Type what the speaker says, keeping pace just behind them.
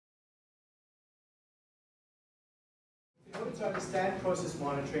In order to understand process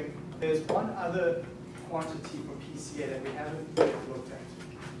monitoring, there's one other quantity for PCA that we haven't yet looked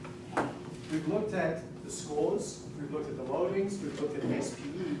at. We've looked at the scores, we've looked at the loadings, we've looked at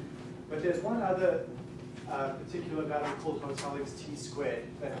SPE, but there's one other particular value called Hoteling's t-squared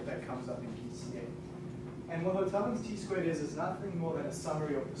that comes up in PCA. And what Hoteling's t-squared is nothing more than a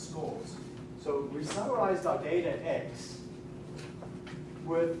summary of the scores. So we summarized our data X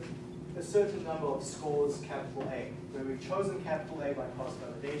with a certain number of scores, capital A, where we've chosen capital A by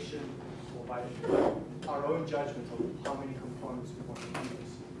cross-validation or by our own judgment of how many components we want to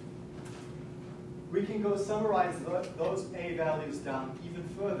use. We can go summarize those A values down even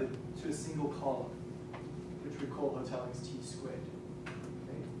further to a single column, which we call Hoteling's t-squared.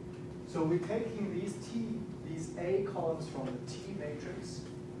 Okay? So we're taking these A columns from the T matrix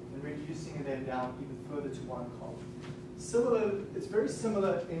and reducing them down even further to one column. It's very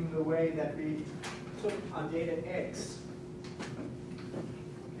similar in the way that we took our data X,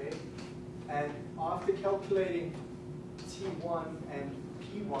 okay, and after calculating T1 and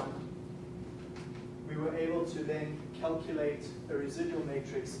P1, we were able to then calculate a residual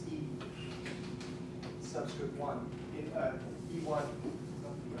matrix E, subscript 1, E1,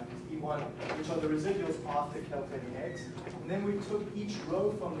 E1, which are the residuals after calculating X. And then we took each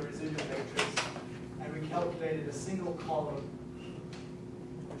row from the residual matrix and we calculated a single column,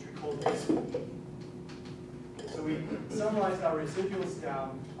 which we called SPE. So we summarized our residuals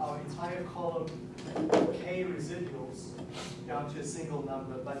down, our entire column K residuals, down to a single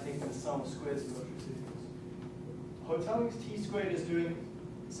number by taking the sum of squares of those residuals. Hoteling's t-squared is doing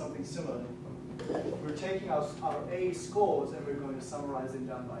something similar. We're taking our A scores and we're going to summarize them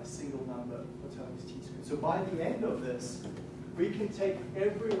down by a single number, Hoteling's t-squared. So by the end of this, we can take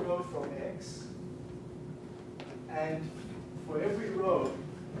every row from X, and for every row,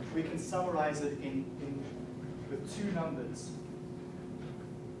 we can summarize it with two numbers.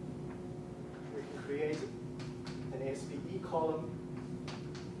 We can create an SPE column,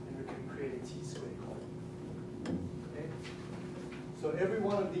 and we can create a t-squared column. Okay? So every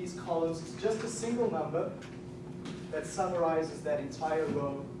one of these columns is just a single number that summarizes that entire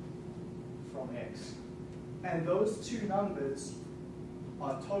row from X. And those two numbers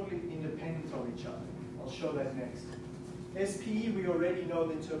are totally independent of each other. I'll show that next. SPE, we already know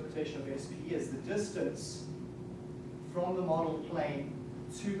the interpretation of SPE as the distance from the model plane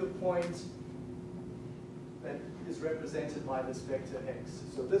to the point that is represented by this vector X.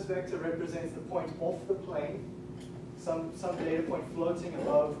 So this vector represents the point off the plane, some data point floating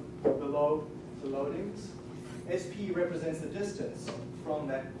above, below the loadings. SPE represents the distance from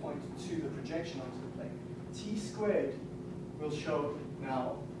that point to the projection onto the plane. T-squared will show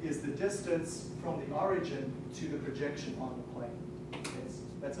now is the distance from the origin to the projection on the plane.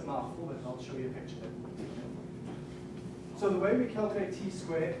 That's a mouthful, but I'll show you a picture. So the way we calculate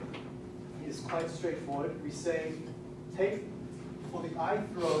t-squared is quite straightforward. We say, take for the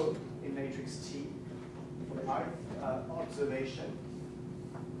ith row in matrix T, for the ith observation,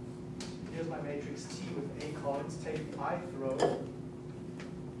 here's my matrix T with A columns, take the ith row,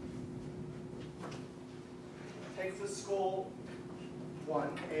 take the score 1,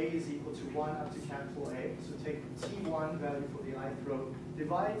 A is equal to 1 up to capital A. So take the T1 value for the ith row,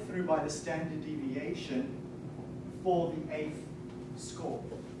 divide through by the standard deviation for the 8th score.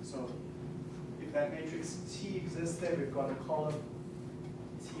 So if that matrix T exists there, we've got a column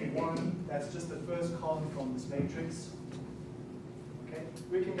T1, that's just the first column from this matrix. Okay,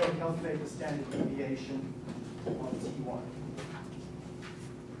 we can go calculate the standard deviation on T1.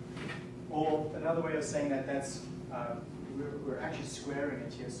 Or another way of saying that, that's we're actually squaring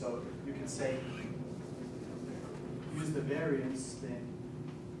it here, so you can say, use the variance, then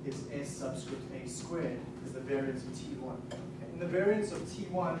is S subscript A squared is the variance of T1. Okay. And the variance of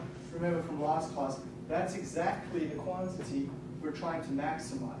T1, remember from last class, that's exactly the quantity we're trying to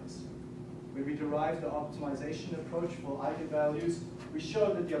maximize. When we derived the optimization approach for eigenvalues, we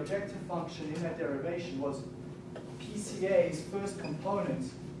showed that the objective function in that derivation was PCA's first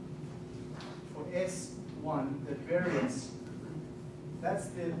component for S1, that variance, that's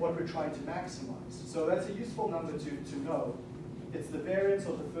what we're trying to maximize. So that's a useful number to know. It's the variance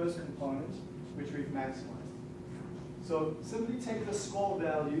of the first component, which we've maximized. So simply take the score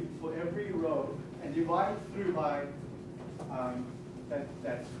value for every row and divide through by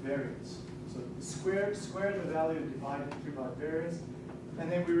that variance. So square the value and divide it through by variance.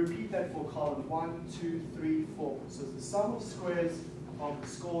 And then we repeat that for column 1, 2, 3, 4. So the sum of squares of the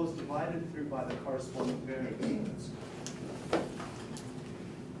scores divided through by the corresponding variance.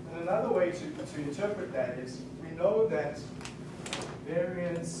 And another way to interpret that is we know that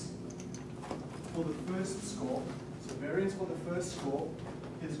variance for the first score, so the variance for the first score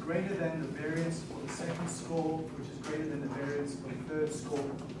is greater than the variance for the second score, which is greater than the variance for the third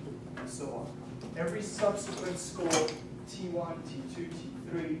score, and so on. Every subsequent score, T1, T2,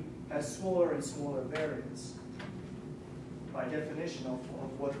 T3, has smaller and smaller variance by definition of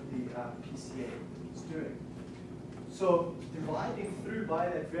what the PCA is doing. So dividing through by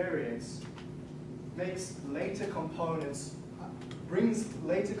that variance makes later components, brings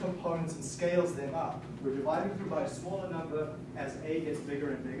later components and scales them up. We're dividing through by a smaller number as A gets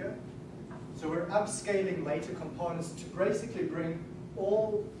bigger and bigger. So we're upscaling later components to basically bring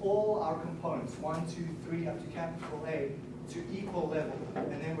all our components, 1, 2, 3, up to capital A, to equal level,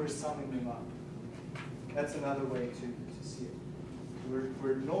 and then we're summing them up. That's another way to see it.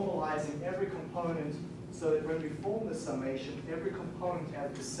 We're normalizing every component so that when we form the summation, every component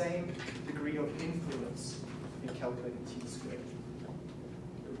has the same degree of influence in calculating t squared.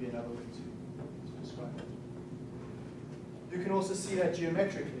 It would be another way to describe it. You can also see that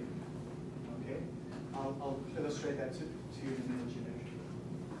geometrically. Okay, I'll illustrate that to you in a minute geometrically.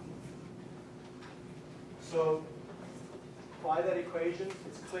 So by that equation,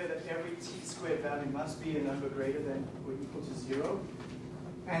 it's clear that every t squared value must be a number greater than or equal to 0.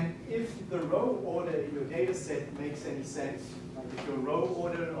 And if the row order in your data set makes any sense, like if your row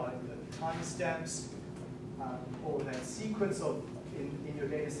order or the timestamps or that sequence of in your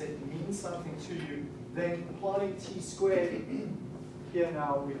data set means something to you, then plotting t squared, here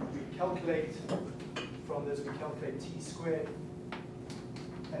now we calculate, from this we calculate t squared.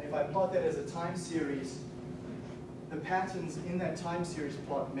 And if I plot that as a time series, the patterns in that time series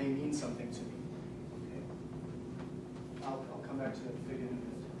plot may mean something to me. Okay. I'll come back to that figure in a minute.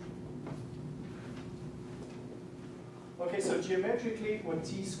 Okay, so geometrically, what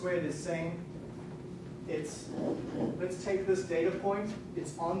t squared is saying, it's, let's take this data point.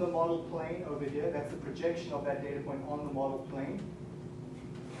 It's on the model plane over here. That's the projection of that data point on the model plane,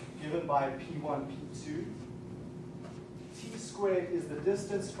 given by P1, P2. T squared is the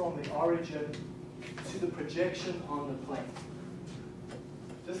distance from the origin to the projection on the plane.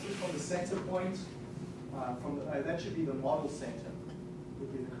 Distance from the center point, that should be the model center,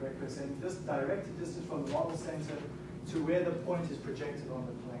 would be the correct way of saying. Just directed distance from the model center to where the point is projected on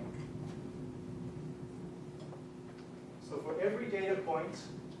the plane. So for every data point,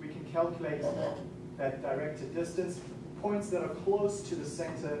 we can calculate that directed distance. Points that are close to the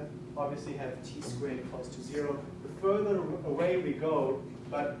center obviously have t squared close to 0. The further away we go,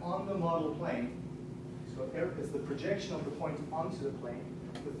 but on the model plane, so it's the projection of the point onto the plane.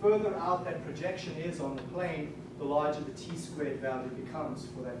 The further out that projection is on the plane, the larger the t squared value becomes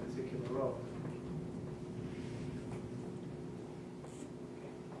for that particular row.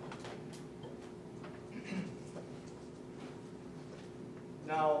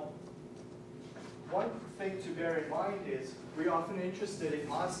 Now, one thing to bear in mind is we're often interested in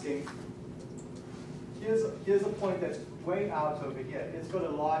asking, here's a point that's way out over here. It's got a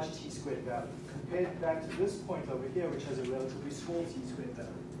large t squared value. Compared back to this point over here, which has a relatively small t squared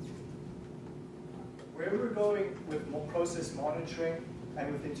value. Where we're going with process monitoring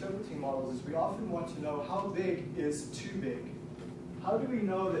and with interpreting models is we often want to know how big is too big. How do we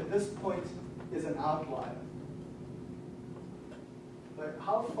know that this point is an outlier? Like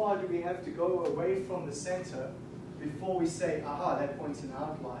how far do we have to go away from the center before we say, aha, that point's an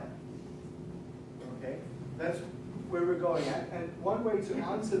outlier? Okay, that's where we're going at. And one way to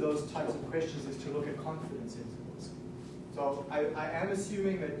answer those types of questions is to look at confidence intervals. So I am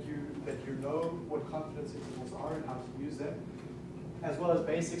assuming that you know what confidence intervals are and how to use them, as well as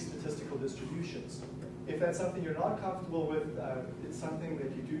basic statistical distributions. If that's something you're not comfortable with, it's something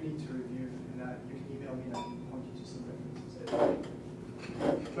that you do need to review, and you can email me and I can point you to some references.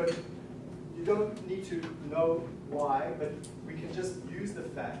 But you don't need to know why, but we can just use the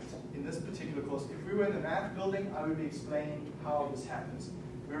fact in this particular course. If we were in the math building, I would be explaining how this happens.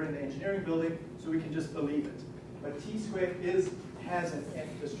 We're in the engineering building, so we can just believe it. But t squared has an F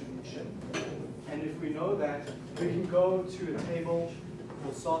distribution. And if we know that, we can go to a table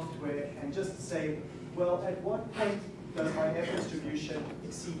or software and just say, well, at what point does my F distribution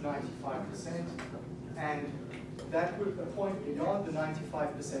exceed 95%? And that would, a point beyond the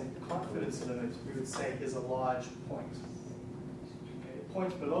 95% confidence limit, we would say is a large point. Okay, a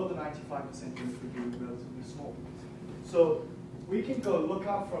point below the 95% limit would be relatively small. So we can go look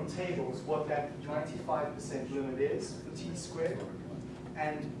up from tables what that 95% limit is for t squared,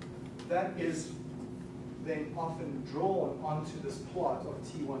 and that is then often drawn onto this plot of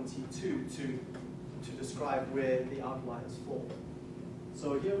t1, t2 to describe where the outliers fall.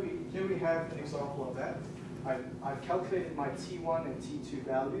 So here we have an example of that. I've calculated my T1 and T2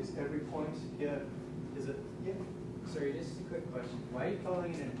 values. Every point here is a, yeah, Sorry, just a quick question. Why are you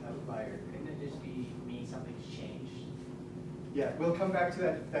calling it an outlier? Couldn't it just mean something's changed? Yeah, we'll come back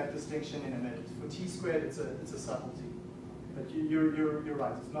to that distinction in a minute. For t squared, it's a subtlety. But you're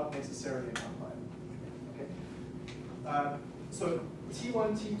right, it's not necessarily an outlier. Okay. So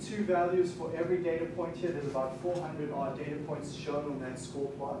T1, T2 values for every data point here, there's about 400 odd data points shown on that score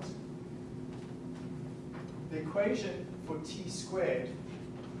plot. The equation for t squared,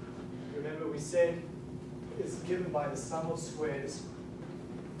 remember we said, is given by the sum of squares.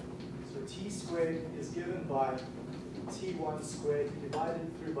 So t squared is given by t1 squared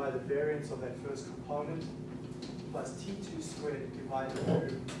divided through by the variance of that first component plus t2 squared divided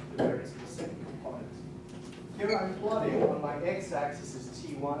through the variance of the second component. Here I'm plotting on my x-axis is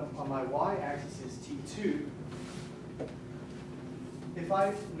t1, on my y-axis is t2. If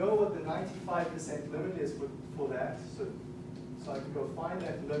I know what the 95% limit is for that, so I can go find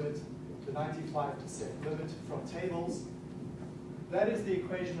that limit, the 95% limit from tables, that is the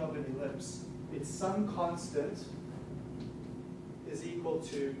equation of an ellipse. Its some constant is equal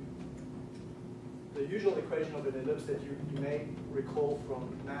to the usual equation of an ellipse that you may recall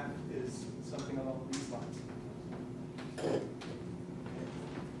from math is something along these lines.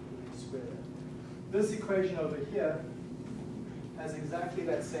 This equation over here has exactly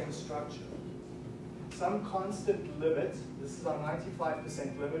that same structure. Some constant limit, this is our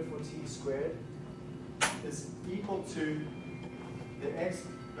 95% limit for t squared, is equal to the x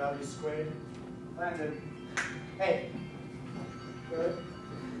value squared and the a. Good?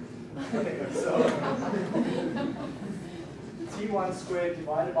 Okay, so t1 squared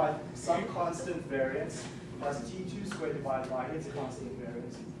divided by some constant variance plus t2 squared divided by its constant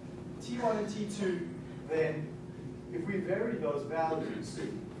variance. T1 and T2, then, if we vary those values,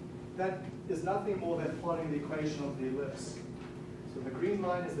 that is nothing more than plotting the equation of the ellipse. So the green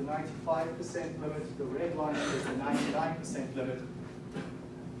line is the 95% limit, the red line is the 99% limit.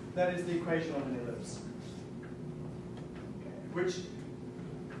 That is the equation of an ellipse. Which,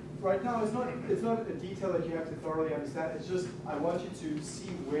 right now, it's not a detail that you have to thoroughly understand. It's just, I want you to see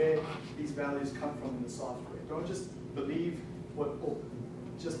where these values come from in the software. Don't just believe or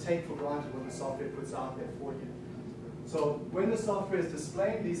just take for granted what the software puts out there for you. So when the software is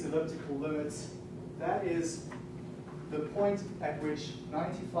displaying these elliptical limits, that is the point at which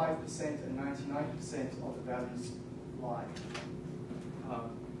 95% and 99% of the values lie.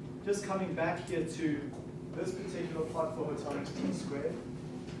 Just coming back here to this particular plot for Hoteling's t squared,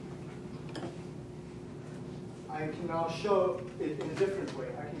 I can now show it in a different way.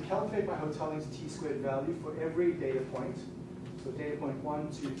 I can calculate my Hoteling's t squared value for every data point. So data point 1,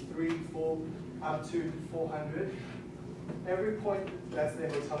 2, 3, 4, up to 400. Every point, that's their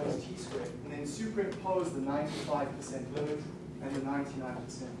Hoteling's t squared. And then superimpose the 95% limit and the 99%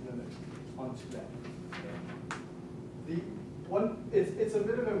 limit onto that. It's a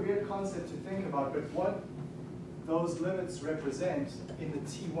bit of a weird concept to think about, but what those limits represent in the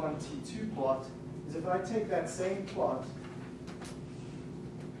T1, T2 plot is if I take that same plot,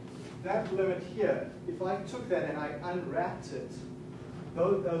 that limit here, if I took that and I unwrapped it,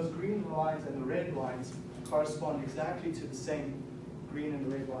 those green lines and the red lines correspond exactly to the same green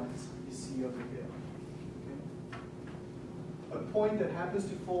and red lines you see over here. Okay? A point that happens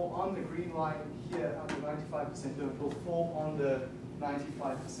to fall on the green line here on the 95% limit will fall on the 95%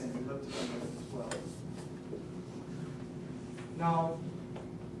 elliptical limit as well. Now,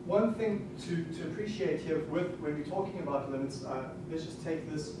 one thing to appreciate here when we're talking about limits, let's just take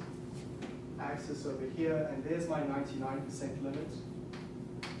this axis over here, and there's my 99% limit.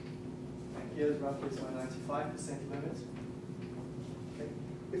 And here's roughly my 95% limit. Okay.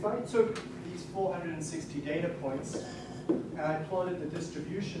 If I took these 460 data points and I plotted the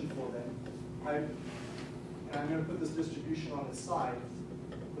distribution for them, and I'm going to put this distribution on the side,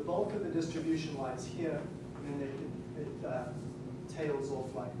 the bulk of the distribution lies here, and then it tails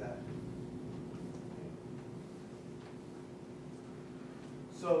off like that.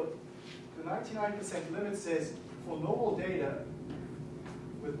 So the 99% limit says for normal data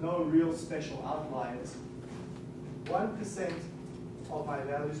with no real special outliers, 1% of my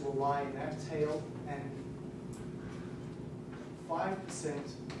values will lie in that tail, and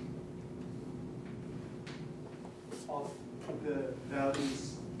 5% of the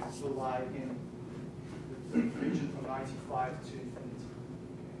values will lie in the region from 95 to infinity.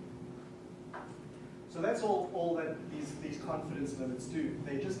 So that's all that these confidence limits do.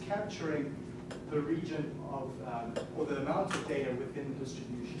 They're just capturing the region of, or the amount of data within the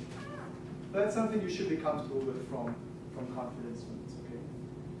distribution. That's something you should be comfortable with from confidence limits, okay?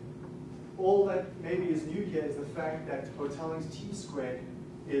 All that maybe is new here is the fact that Hoteling's t squared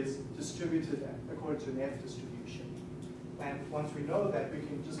is distributed according to an F distribution. And once we know that, we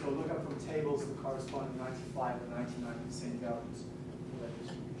can just go look up from tables the corresponding 95 or 99% values for that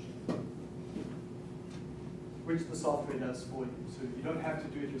distribution, which the software does for you. So you don't have to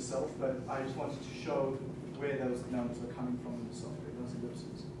do it yourself, but I just wanted to show where those numbers are coming from in the software, those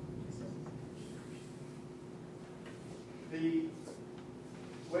ellipses. The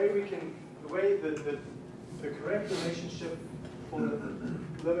correct relationship for the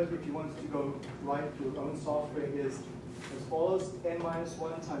limit, if you wanted to go write your own software, is as follows: n minus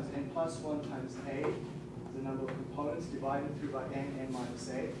 1 times n plus 1 times a, the number of components, divided through by n minus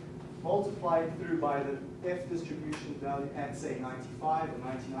a, multiplied through by the F distribution value at, say, 95 or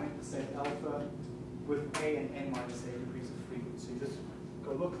 99% alpha, with a and n minus a degrees of freedom. So you just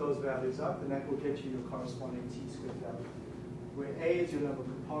go look those values up, and that will get you your corresponding t-squared value, where a is your number of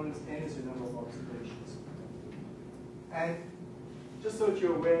components, n is your number of observations. And just so that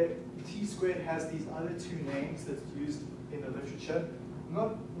you're aware, t-squared has these other two names that's used in the literature.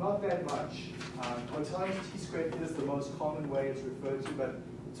 Not that much. At times, t-squared is the most common way it's referred to, but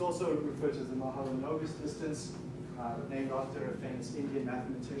it's also referred to as the Mahalanobis distance, named after a famous Indian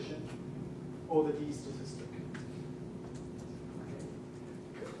mathematician, or the D statistic.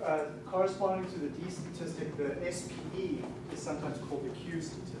 Corresponding to the D statistic, the SPE is sometimes called the Q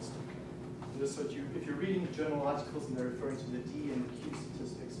statistic. Just so that if you're reading journal articles and they're referring to the D and the Q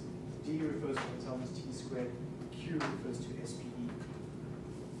statistics, D refers to itself as T squared, Q refers to SPE.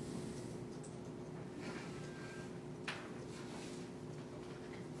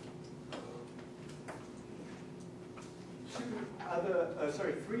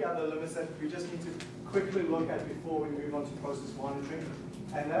 Three other limits that we just need to quickly look at before we move on to process monitoring,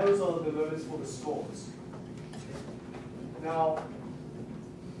 and those are the limits for the scores. Now,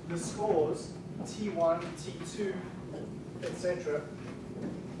 the scores, T1, T2, etc.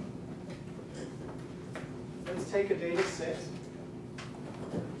 Let's take a data set,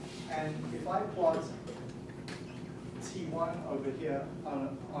 and if I plot T1 over here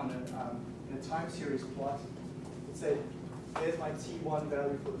on a time series plot, let's say there's my T1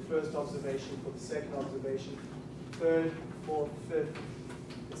 value for the first observation, for the second observation, third, fourth, fifth,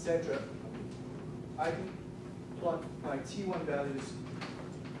 etc. I can plot my T1 values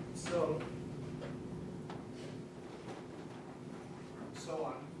so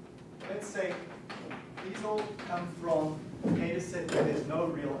on. Let's say these all come from a data set where there's no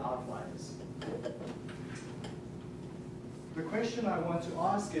real outliers. The question I want to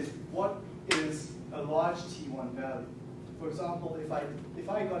ask is, what is a large T1 value? For example, if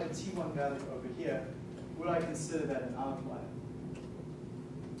I got a T1 value over here, would I consider that an outlier?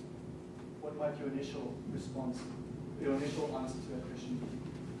 What might your initial response, your initial answer to that question be?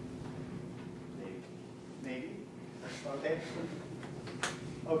 Maybe. Okay.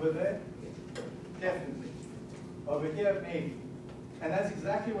 Over there? Definitely. Over here, maybe. And that's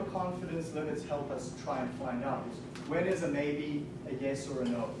exactly what confidence limits help us try and find out. When is a maybe, a yes, or a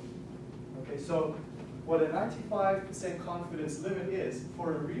no? Okay, so what a 95% confidence limit is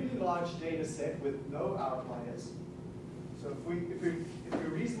for a really large data set with no outliers. So if we're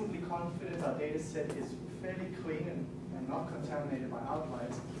reasonably confident our data set is fairly clean and not contaminated by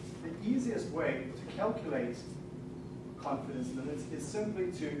outliers, the easiest way to calculate confidence limits is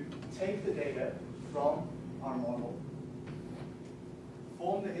simply to take the data from our model,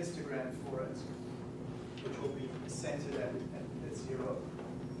 form the histogram for it, which will be centered at 0.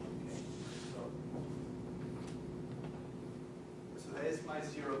 So there's my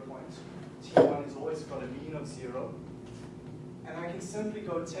 0 point. T1 has always got a mean of 0. And I can simply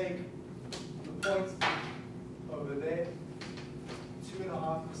go take the point over there,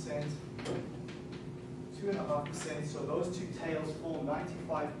 2.5%, 2.5%, so those two tails form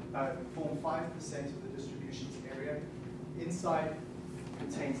 5% of the distribution's area. Inside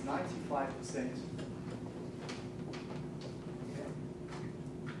contains 95%. Okay.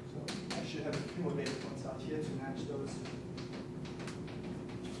 So I should have a few more data points out here to match those.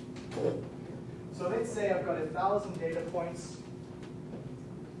 So let's say I've got 1,000 data points.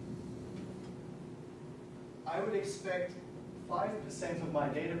 I would expect 5% of my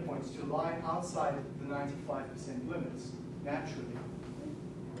data points to lie outside the 95% limits, naturally.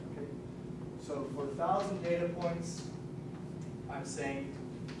 Okay. So for 1,000 data points, I'm saying,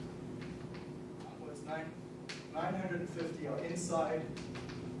 what's 950 are inside,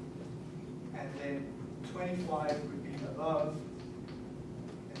 and then 25 would be above,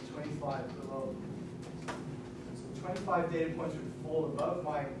 and 25 below. So 25 data points would fall above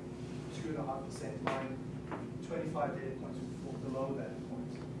my 2.5% line. 25 data points would fall below that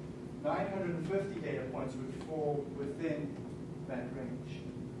point. 950 data points would fall within that range.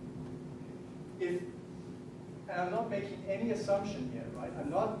 And I'm not making any assumption here, right? I'm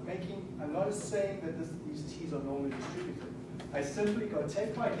not saying that these t's are normally distributed. I simply go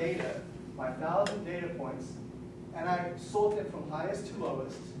take my data, my 1,000 data points, and I sort them from highest to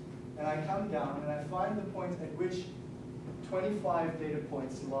lowest, and I come down and I find the point at which 25 data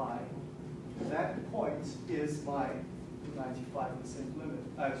points lie. That point is my 95%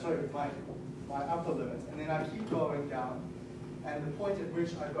 limit, my upper limit. And then I keep going down, and the point at which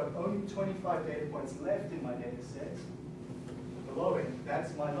I've got only 25 data points left in my data set, below it,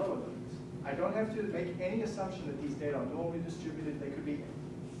 that's my lower limit. I don't have to make any assumption that these data are normally distributed. They could be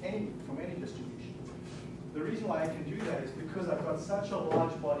from any distribution. The reason why I can do that is because I've got such a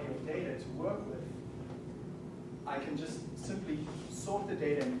large body of data to work with. I can just simply sort the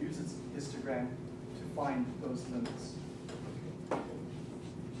data and use its histogram to find those limits.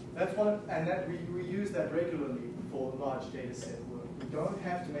 That's one, and that we use that regularly for large data set work. We don't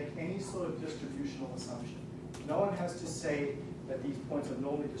have to make any sort of distributional assumption. No one has to say that these points are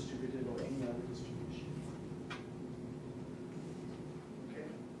normally distributed or any other distribution. Okay.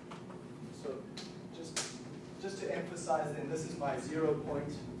 So just to emphasize then, this is my 0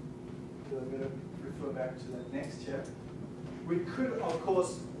 point. So I'm going to refer back to that next here. We could, of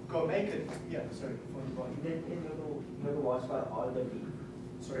course, go make it. Yeah, sorry. Not was for all the t.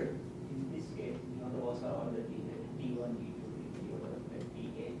 Sorry. In this case, not was for all the t. T1, T2,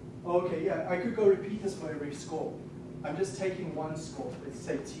 T8. Okay, yeah, I could go repeat this for every score. I'm just taking one score. Let's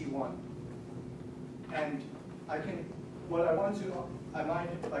say T1, and I can. What I want to, I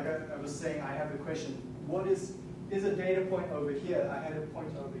might, like I was saying, I have the question: what is a data point over here? I had a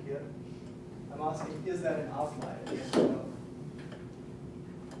point over here. I'm asking, is that an outlier? Yes or no?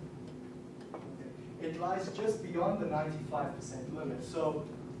 Okay. It lies just beyond the 95% limit. So,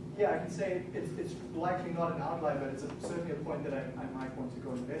 yeah, I can say it's likely not an outlier, but it's certainly a point that I might want to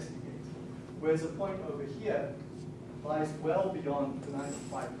go investigate. Whereas a point over here lies well beyond the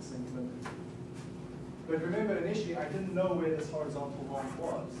 95% limit. But remember, initially, I didn't know where this horizontal line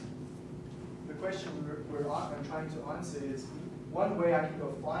was. The question I'm trying to answer is, one way I can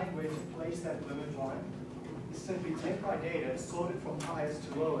go find where to place that limit line is simply take my data, sort it from highest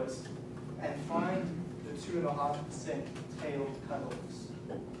to lowest, and find the 2.5% tail cutoffs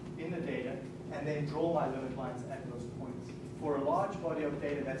in the data, and then draw my limit lines at those points. For a large body of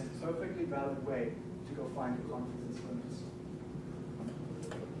data, that's a perfectly valid way to go find the confidence limits.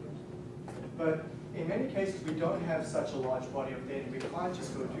 But in many cases, we don't have such a large body of data. We can't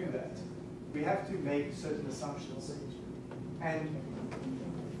just go do that. We have to make certain assumptions. And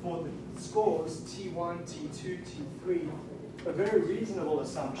for the scores, T1, T2, T3, a very reasonable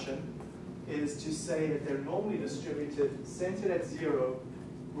assumption is to say that they're normally distributed, centered at 0,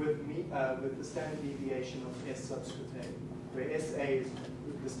 with the standard deviation of S subscript A, where SA is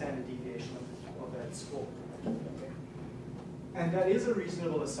the standard deviation of that score. Okay. And that is a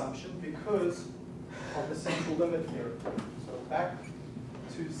reasonable assumption because of the central limit theorem. So back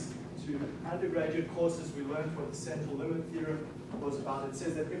to undergraduate courses, we learned what the central limit theorem was about. It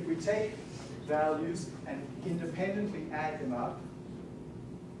says that if we take values and independently add them up,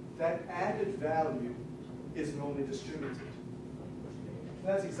 that added value is normally distributed. And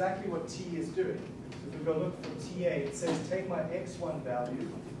that's exactly what T is doing. So if we go look for TA, it says take my x1 value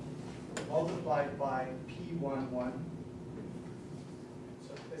multiplied by P11.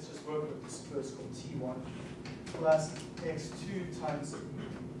 So let's just work with this first called T1 plus x2 times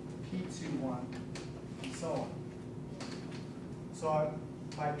P21 and so on. So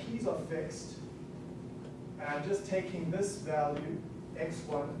my P's are fixed, and I'm just taking this value,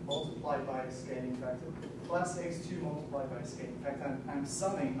 x1 multiplied by a scaling factor, plus x2 multiplied by a scaling factor. I'm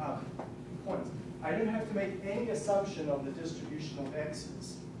summing up points. I don't have to make any assumption of the distribution of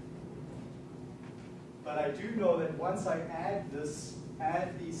x's. But I do know that once I add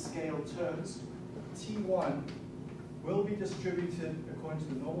these scale terms, T1 will be distributed according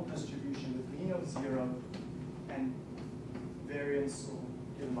to the normal distribution with mean of 0 and variance, or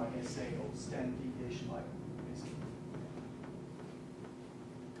given by SA, or standard deviation like SA,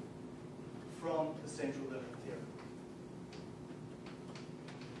 from the central limit theorem.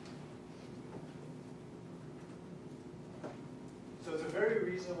 So it's a very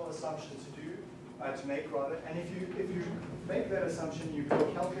reasonable assumption to do, to make rather, and if you make that assumption, you go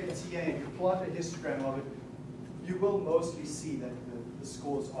calculate TA and you plot a histogram of it, you will mostly see that the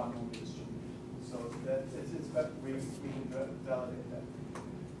scores are normally distributed. So we can validate that.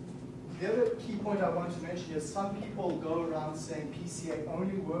 The other key point I want to mention is some people go around saying PCA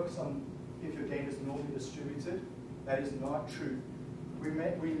only works on if your data is normally distributed. That is not true. We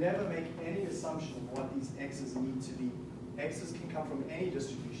never make any assumption of what these x's need to be. X's can come from any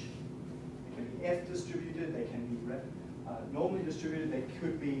distribution. It can be F distributed, they can be normally distributed, they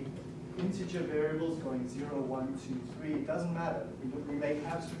could be integer variables going 0, 1, 2, 3, it doesn't matter. We make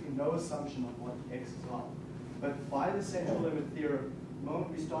absolutely no assumption on what the x's are. But by the central limit theorem, the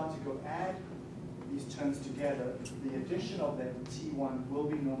moment we start to go add these terms together, the addition of that t1 will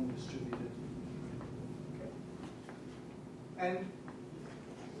be normally distributed. Okay. And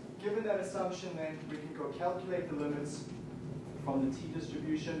given that assumption, then we can go calculate the limits from the t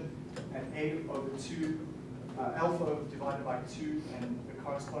distribution at a over 2, alpha divided by 2, and the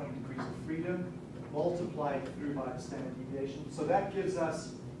corresponding degrees of freedom, multiplied through by the standard deviation. So that gives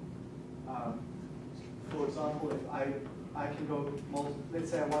us, for example, if I can go,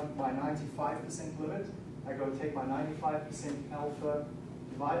 let's say I want my 95% limit, I go take my 95% alpha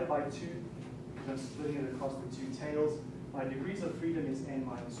divided by 2, because I'm splitting it across the two tails. My degrees of freedom is n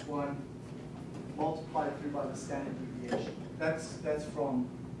minus 1, multiplied through by the standard deviation. That's from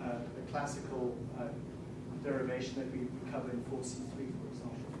the classical derivation that we covered in 4C3, for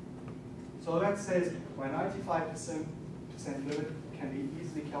example. So that says my 95% limit can be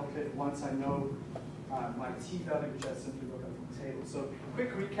easily calculated once I know my t value, which I simply look up from the table. So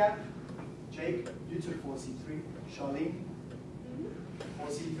quick recap. Jake, you took 4C3. Charlene,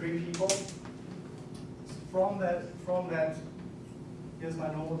 4C3 people. From that, here's my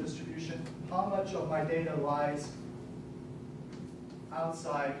normal distribution. How much of my data lies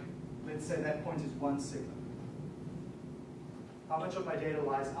outside, let's say that point is 1 sigma. How much of my data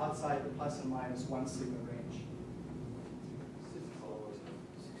lies outside the plus and minus 1 sigma range?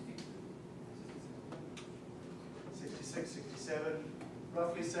 66, 67,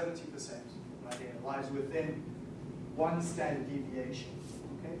 roughly 70% of my data lies within one standard deviation.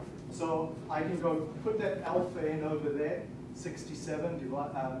 Okay? So I can go put that alpha in over there, 67,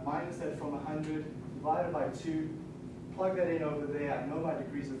 minus that from 100, divided by 2, plug that in over there, I know my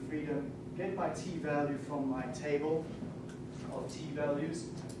degrees of freedom, get my t value from my table of t values,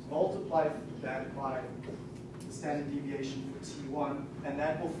 multiply that by the standard deviation for t1, and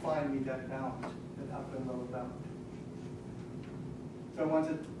that will find me that bound, that upper and lower bound. If I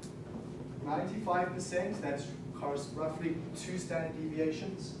wanted 95%, that's roughly 2 standard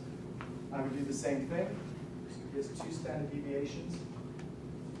deviations. I would do the same thing. So here's 2 standard deviations.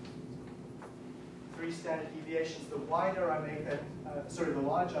 3 standard deviations. The wider I make that, the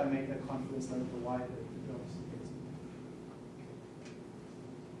larger I make that confidence limit, the wider it goes.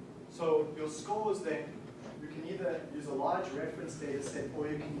 So your scores then, you can either use a large reference data set or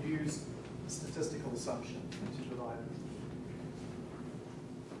you can use a statistical assumption to derive it.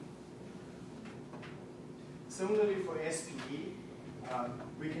 Similarly for SPE,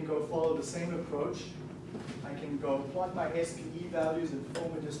 we can go follow the same approach. I can go plot my SPE values and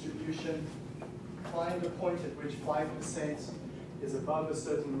form a distribution, find a point at which 5% is above a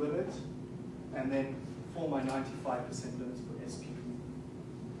certain limit, and then form my 95% limits for SPE.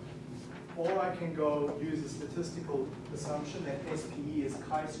 Or I can go use a statistical assumption that SPE is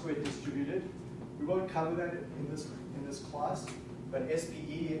chi-squared distributed. We won't cover that in this class, but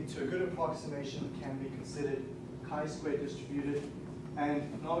SPE, to a good approximation, can be considered chi-squared distributed, and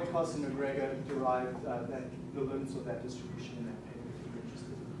Nomikos and McGregor derived the limits of that distribution in that paper if you're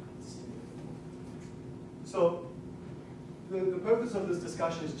interested in it. So the purpose of this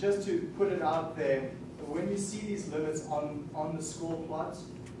discussion is just to put it out there. When you see these limits on the score plots,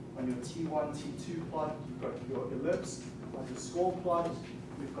 on your T1, T2 plot, you've got your ellipse. On your score plot,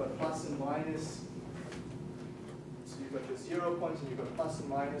 we've got plus and minus. So you've got your 0 points and you've got plus and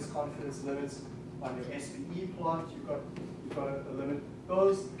minus confidence limits. On your SPE plot, you've got a limit.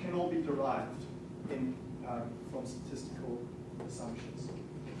 Those can all be derived from statistical assumptions.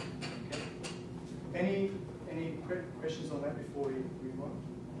 Okay. Any quick questions on that before we move on?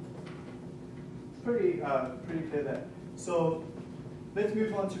 Pretty clear there. So let's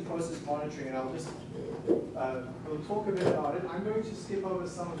move on to process monitoring, and I'll just we'll talk a bit about it. I'm going to skip over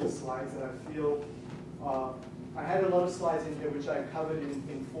some of the slides that I feel I had a lot of slides in here which I covered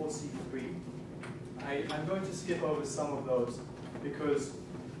in 4C3. I'm going to skip over some of those because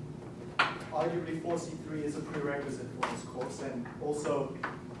arguably 4C3 is a prerequisite for this course, and also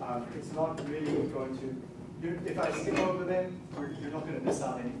it's not really going to, if I skip over them, you're not going to miss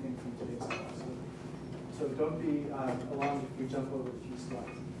out anything from today's class. So don't be alarmed if we jump over a few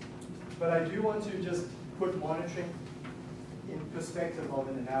slides. But I do want to just put monitoring in perspective of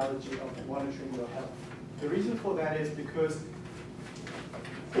an analogy of monitoring your health. The reason for that is because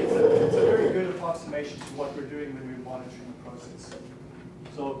it's a very good approximation to what we're doing when we're monitoring a process.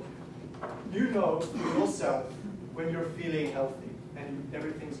 So you know for yourself when you're feeling healthy and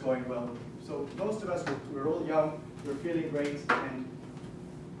everything's going well. So most of us, we're all young, we're feeling great, and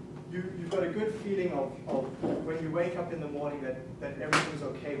you've got a good feeling of when you wake up in the morning that everything's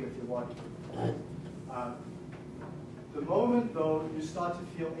okay with your body. The moment, though, you start to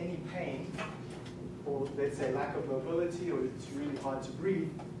feel any pain, or let's say lack of mobility, or it's really hard to breathe,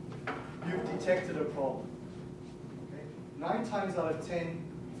 you've detected a problem. Okay? 9 times out of 10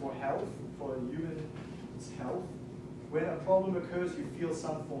 for health, for a human's health, when a problem occurs, you feel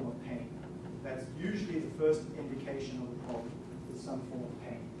some form of pain. That's usually the first indication of the problem, is some form of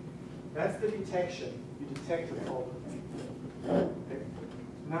pain. That's the detection. You detect a problem. Okay?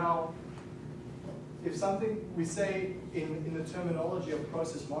 Now, if something, we say in the terminology of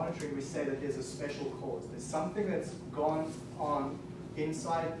process monitoring, we say that there's a special cause. There's something that's gone on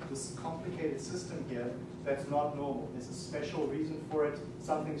inside this complicated system here that's not normal. There's a special reason for it.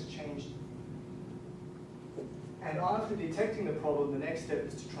 Something's changed. And after detecting the problem, the next step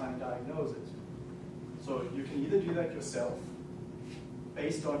is to try and diagnose it. So you can either do that yourself,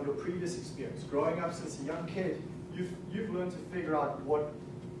 based on your previous experience. Growing up since a young kid, you've learned to figure out what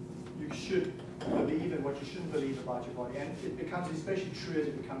you should believe and what you shouldn't believe about your body. And it becomes especially true as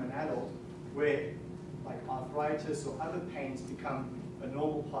you become an adult, where like arthritis or other pains become a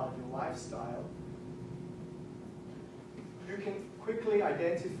normal part of your lifestyle. You can quickly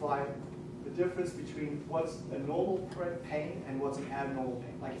identify the difference between what's a normal pain and what's an abnormal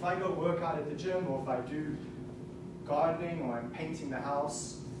pain. Like if I go work out at the gym, or if I do gardening, or I'm painting the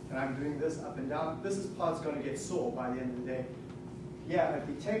house, and I'm doing this up and down, this part's going to get sore by the end of the day. Yeah, I've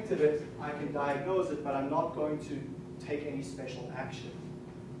detected it, I can diagnose it, but I'm not going to take any special action.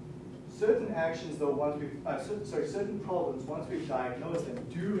 Certain actions, though, certain problems, once we've diagnosed them,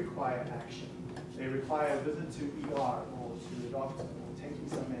 do require action. They require a visit to ER, or to the doctor, or taking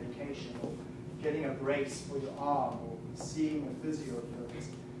some medication, or getting a brace for your arm, or seeing a physiotherapist.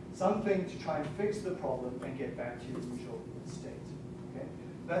 Something to try and fix the problem and get back to your usual state. Okay?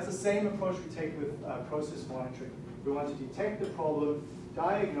 That's the same approach we take with process monitoring. We want to detect the problem,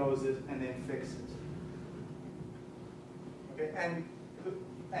 diagnose it, and then fix it. Okay?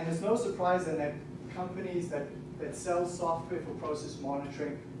 And it's no surprise then that companies that sell software for process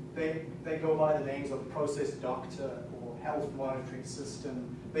monitoring, they go by the names of process doctor or health monitoring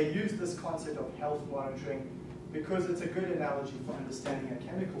system. They use this concept of health monitoring because it's a good analogy for understanding a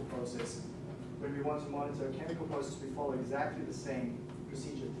chemical process. When we want to monitor a chemical process, we follow exactly the same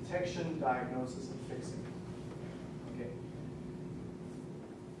procedure: detection, diagnosis, and fixing. Okay.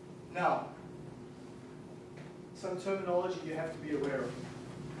 Now, some terminology you have to be aware of.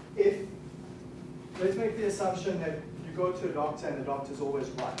 Let's make the assumption that you go to a doctor and the doctor's always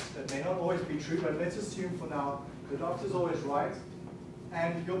right. That may not always be true, but let's assume for now the doctor's always right,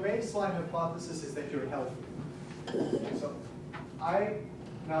 and your baseline hypothesis is that you're healthy. So I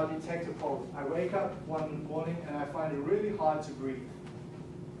now detect a problem. I wake up one morning and I find it really hard to breathe.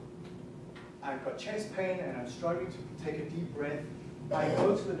 I've got chest pain and I'm struggling to take a deep breath. I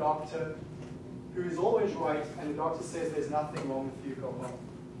go to the doctor, who is always right, and the doctor says there's nothing wrong with you, go home.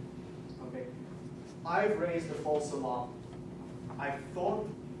 Okay. I've raised a false alarm. I thought,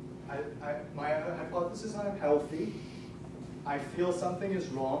 my hypothesis, I'm healthy. I feel something is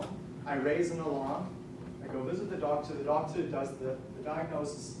wrong. I raise an alarm. I go visit the doctor does the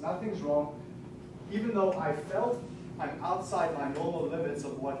diagnosis, nothing's wrong. Even though I felt I'm outside my normal limits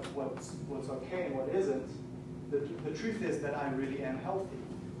of what's okay and what isn't, the truth is that I really am healthy.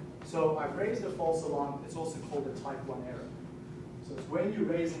 So I've raised a false alarm. It's also called a type 1 error. So it's when you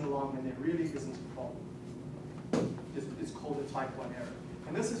raise an alarm and there really isn't a problem. It's called a type 1 error.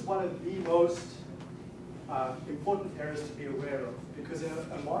 And this is one of the most important errors to be aware of, because in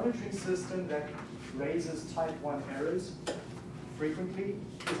a monitoring system that raises type 1 errors frequently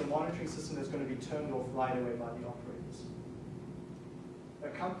is a monitoring system that's going to be turned off right away by the operators. A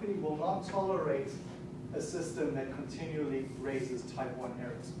company will not tolerate a system that continually raises type 1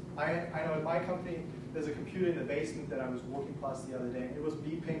 errors. I know at my company, there's a computer in the basement that I was walking past the other day, and it was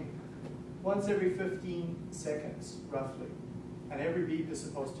beeping once every 15 seconds, roughly. And every beep is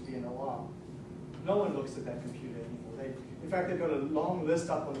supposed to be an alarm. No one looks at that computer anymore. In fact, they've got a long list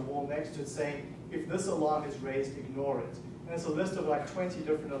up on the wall next to it saying, if this alarm is raised, ignore it. And it's a list of like 20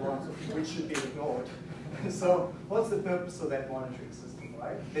 different alarms which should be ignored. So what's the purpose of that monitoring system,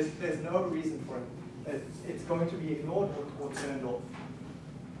 right? There's no reason for it. It's going to be ignored or turned off.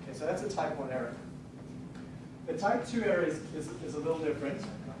 Okay, so that's a type 1 error. The type 2 error is a little different.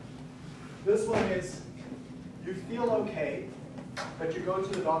 This one is, you feel okay, but you go to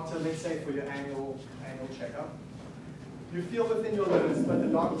the doctor, let's say for your annual checkup. You feel within your limits, but the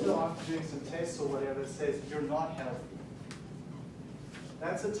doctor, after doing some tests or whatever, says you're not healthy.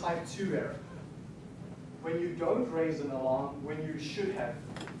 That's a type 2 error. When you don't raise an alarm when you should have.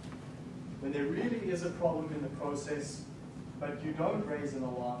 When there really is a problem in the process, but you don't raise an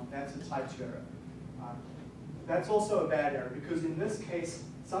alarm, that's a type 2 error. That's also a bad error, because in this case,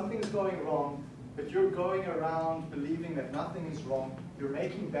 something's going wrong, but you're going around believing that nothing is wrong. You're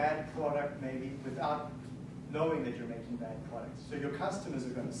making bad product maybe without knowing that you're making bad products. So your customers are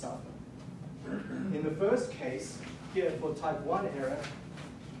going to suffer. In the first case, here for type 1 error,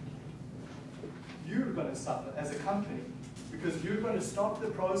 you're going to suffer as a company, because you're going to stop the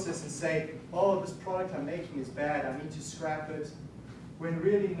process and say, oh, this product I'm making is bad, I need to scrap it, when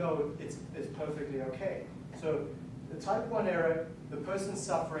really, no, it's perfectly okay. So the type 1 error, the person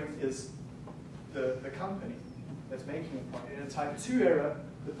suffering is the company that's making a product. In a type 2 error,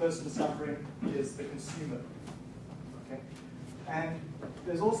 the person suffering is the consumer. Okay? And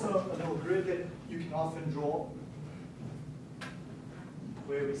there's also a little grid that you can often draw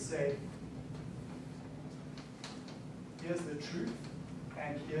where we say, here's the truth,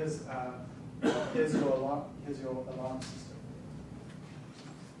 and here's your alarm system.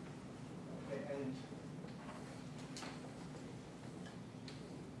 Okay, and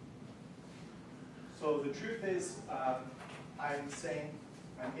so the truth is, I'm saying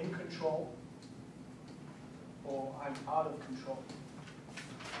I'm in control, or I'm out of control.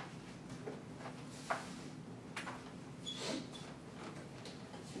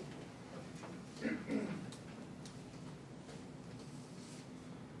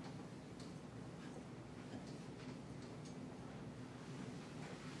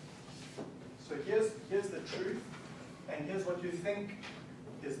 So here's the truth, and here's what you think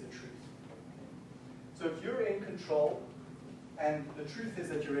is the truth. So if you're in control, and the truth is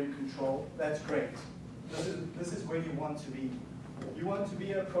that you're in control, that's great. This is where you want to be. You want to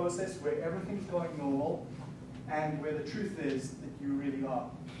be in a process where everything's going normal, and where the truth is that you really are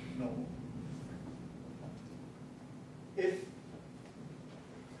normal. If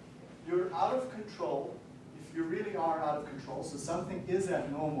you're out of control, if you really are out of control, so something is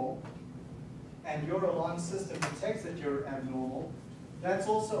abnormal, and your alarm system detects that you're abnormal, that's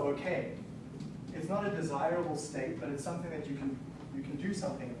also okay. It's not a desirable state, but it's something that you can do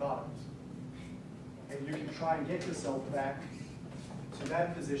something about it. And you can try and get yourself back to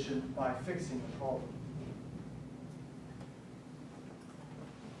that position by fixing the problem.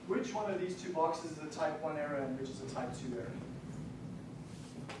 Which one of these two boxes is a type 1 error and which is a type 2 error?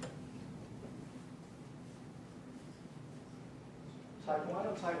 Type 1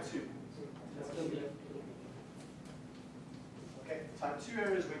 or type 2? Okay, type 2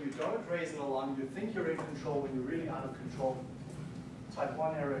 error is when you don't raise an alarm, you think you're in control when you're really out of control. Type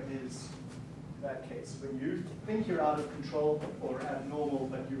 1 error is that case, when you think you're out of control or abnormal,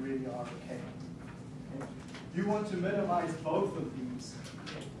 but you really are okay. You want to minimize both of these.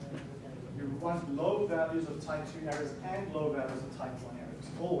 You want low values of type 2 errors and low values of type 1 errors,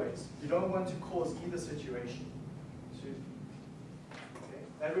 always. You don't want to cause either situation. Okay?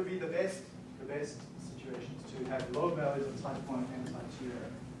 That would be the best situations, to have low values of type 1 and type 2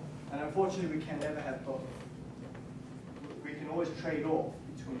 error. And unfortunately, we can never have both. We can always trade off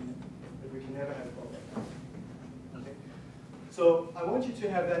between them, but we can never have both. Okay? So I want you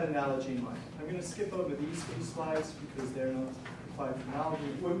to have that analogy in mind. I'm going to skip over these few slides because they're not quite for now.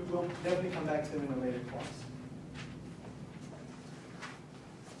 We'll definitely come back to them in a later class.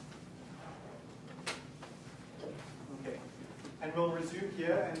 Okay, and we'll resume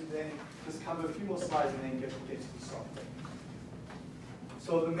here and then just cover a few more slides and then get to the software.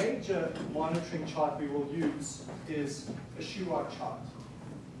 So the major monitoring chart we will use is a Shewhart chart.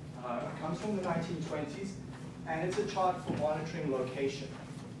 It comes from the 1920s, and it's a chart for monitoring location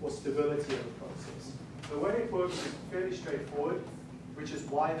or stability of the process. The way it works is fairly straightforward, which is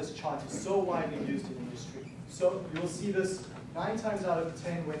why this chart is so widely used in industry. So you'll see this 9 times out of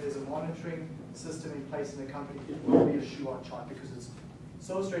 10 when there's a monitoring system in place in the company, it will be a Shewhart chart because it's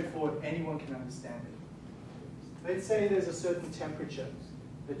so straightforward, anyone can understand it. Let's say there's a certain temperature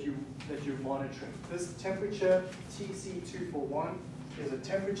that you're monitoring. This temperature, TC241, is a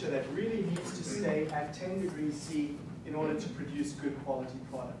temperature that really needs to stay at 10 degrees C in order to produce good quality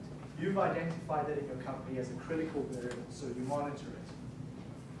product. You've identified that in your company as a critical variable, so you monitor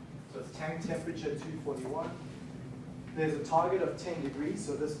it. So it's tank temperature 241. There's a target of 10 degrees,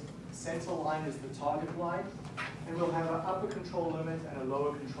 so this center line is the target line. And we'll have an upper control limit and a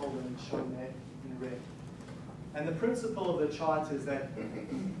lower control limit shown there in red. And the principle of the chart is that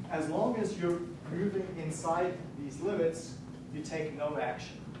as long as you're moving inside these limits, you take no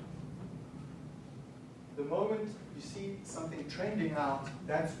action. The moment you see something trending out,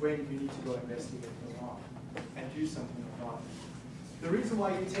 that's when you need to go investigate the alarm and do something about it. The reason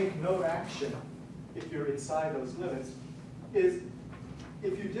why you take no action if you're inside those limits is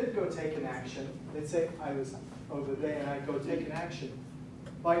if you did go take an action, let's say I was over there and I go take an action,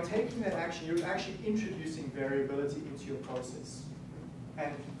 by taking that action, you're actually introducing variability into your process.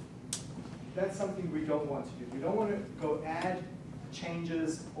 And that's something we don't want to do. We don't want to go add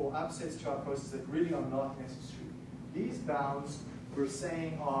changes or upsets to our process that really are not necessary. These bounds, we're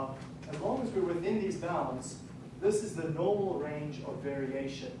saying, are, as long as we're within these bounds, this is the normal range of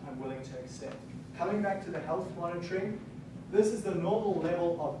variation I'm willing to accept. Coming back to the health monitoring, this is the normal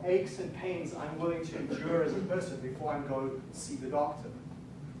level of aches and pains I'm willing to endure as a person before I go see the doctor.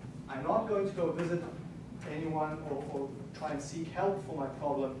 I'm not going to go visit anyone or try and seek help for my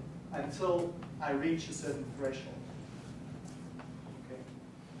problem until I reach a certain threshold. Okay.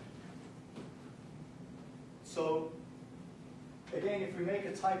 So again, if we make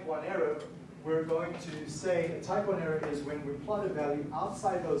a type 1 error, we're going to say a type 1 error is when we plot a value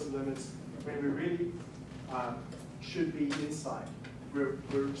outside those limits when we really should be inside. We're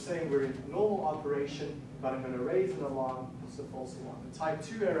saying we're in normal operation, but I'm going to raise an alarm, it's a false alarm. The type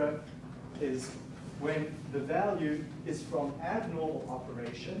 2 error is when the value is from abnormal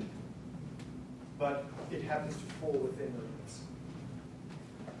operation, but it happens to fall within the limits.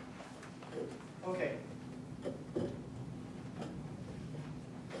 Okay.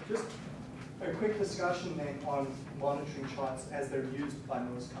 Just a quick discussion then on monitoring charts as they're used by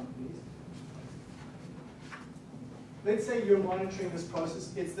most companies. Let's say you're monitoring this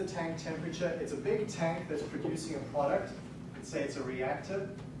process. It's the tank temperature. It's a big tank that's producing a product. Let's say it's a reactor.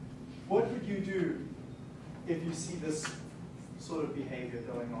 What would you do if you see this sort of behavior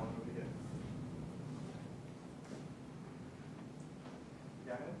going on over here?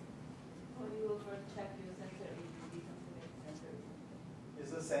 Yeah? Well, you will first check your sensor if you see something in the sensor. Is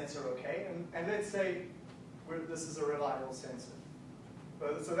the sensor okay? And let's say this is a reliable sensor.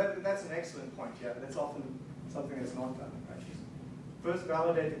 So that's an excellent point, yeah. That's often something that's not done in practice. First,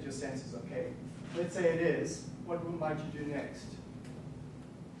 validate that your sensor's okay. Let's say it is. What might you do next?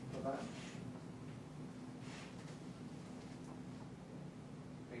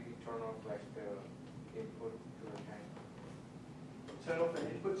 Maybe turn off like the input to the tank. Turn off the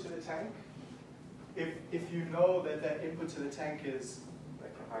input to the tank. If you know that that input to the tank is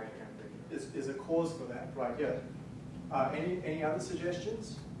Like a high temperature. is a cause for that, right? Yeah. Any other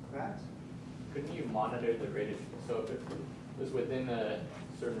suggestions, Matt? Couldn't you monitor the rate of, so if it was within a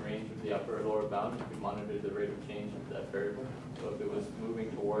certain range of the upper or lower bound, you could monitor the rate of change of that variable. So if it was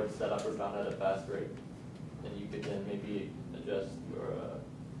moving towards that upper bound at a fast rate, then you could then maybe adjust your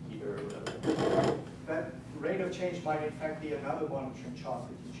heater or whatever. That rate of change might in fact be another monitoring chart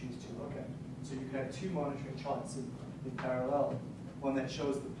that you choose to look at. So you could have two monitoring charts in parallel, one that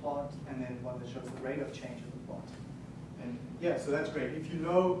shows the plot and then one that shows the rate of change of the plot. And yeah, so that's great. If you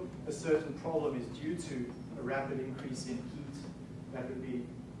know a certain problem is due to a rapid increase in heat, that would be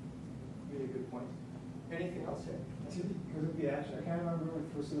really a good point. Anything else here? Could it be actually, I can't remember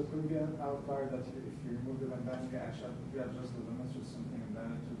if it could be an outlier that if you remove the Van Damme, you actually readjust the limits or something and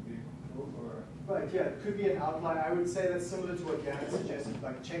then it would be cool, or? Right, yeah, it could be an outlier. I would say that's similar to what Janet suggested,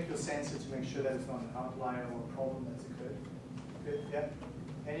 like check your sensor to make sure that it's not an outlier or a problem that's occurred. Good, yeah.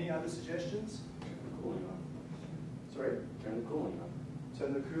 Any other suggestions? Cooling on. Sorry? Turn the cooling on.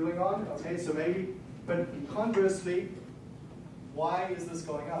 Turn the cooling on, okay, so maybe, but conversely, why is this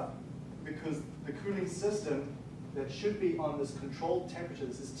going up? Because the cooling system that should be on this controlled temperature,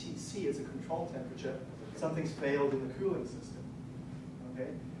 this is TC, it's a controlled temperature, something's failed in the cooling system, okay?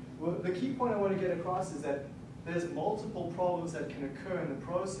 Well, the key point I want to get across is that there's multiple problems that can occur in the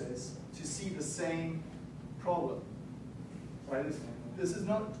process to see the same problem, right? This is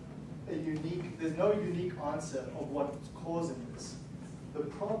not a unique, there's no unique answer of what's causing this. The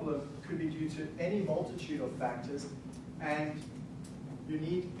problem could be due to any multitude of factors, and you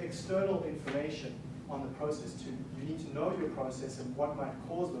need external information on the process too. You need to know your process and what might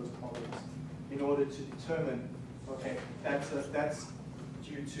cause those problems in order to determine, okay, that's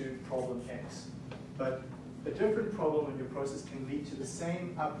due to problem X. But a different problem in your process can lead to the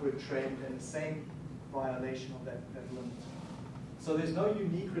same upward trend and the same violation of that limit. So there's no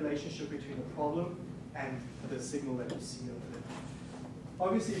unique relationship between the problem and the signal that you see over there.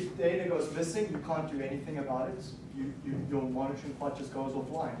 Obviously, if data goes missing, you can't do anything about it. Your monitoring plot just goes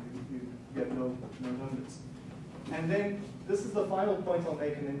offline. You have no limits. And then this is the final point I'll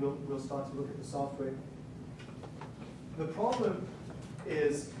make, and then we'll start to look at the software. The problem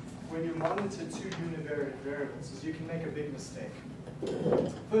is when you monitor two univariate variables, is you can make a big mistake.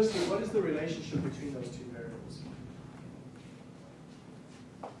 Firstly, what is the relationship between those two variables?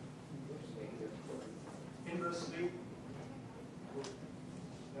 Inversely,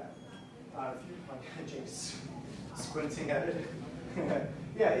 if you like James squinting at it.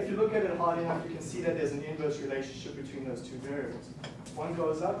 if you look at it hard enough, you can see that there's an inverse relationship between those two variables. One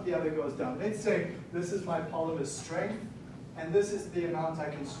goes up, the other goes down. Let's say this is my polymer's strength, and this is the amount I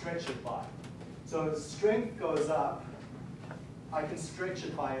can stretch it by. So as strength goes up, I can stretch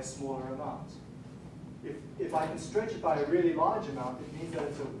it by a smaller amount. If I can stretch it by a really large amount, it means that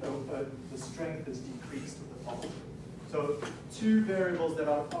the strength is decreased of the polymer. So two variables that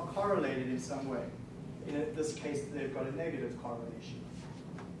are correlated in some way. In this case, they've got a negative correlation.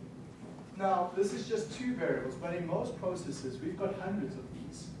 Now, this is just two variables, but in most processes, we've got hundreds of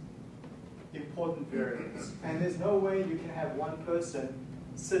these important variables. And there's no way you can have one person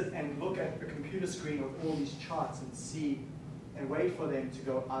sit and look at the computer screen of all these charts and see and wait for them to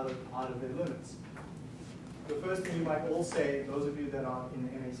go out of their limits. The first thing you might all say, those of you that are in the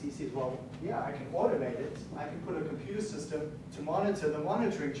MACC, is, well, yeah, I can automate it. I can put a computer system to monitor the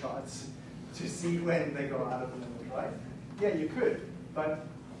monitoring charts to see when they go out of the limit, right? Yeah, you could, but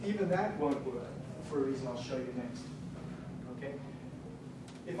even that won't work for a reason I'll show you next. Okay?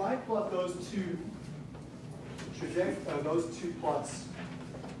 If I plot those two plots,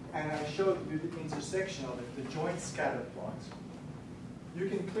 and I show you the intersection of it, the joint scatter plot, you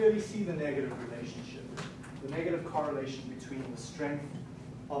can clearly see the negative relationship, the negative correlation between the strength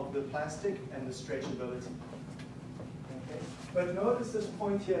of the plastic and the stretchability. Okay? But notice this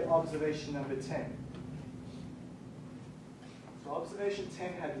point here, observation number 10. So observation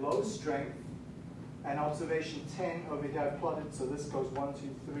 10 had low strength, and observation 10 over here I plotted, so this goes 1, 2,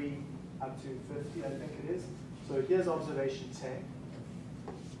 3, up to 50, I think it is. So here's observation 10.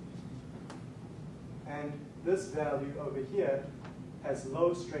 And this value over here has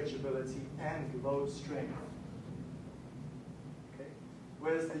low stretchability and low strength. Okay?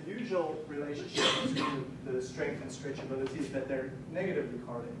 Whereas the usual relationship between the strength and stretchability is that they're negatively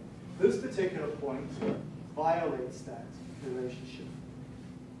correlated. This particular point violates that relationship.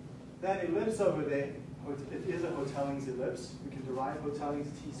 That ellipse over there, it is a Hotelling's ellipse. We can derive Hotelling's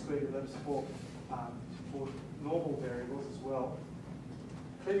t-squared ellipse for normal variables as well.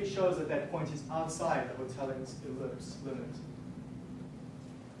 Clearly shows that that point is outside the Hotelling's ellipse limit.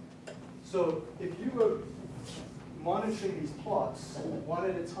 So if you were monitoring these plots one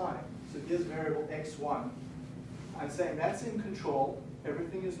at a time, so here's variable x1, I'm saying that's in control,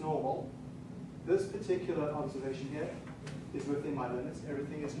 everything is normal. This particular observation here is within my limits,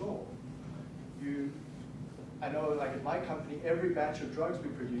 everything is normal. I know, like at my company, every batch of drugs we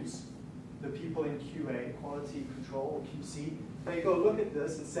produce, the people in QA, quality control, or QC, they go look at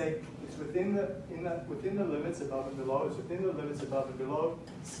this and say, it's within the limits above and below, it's within the limits above and below,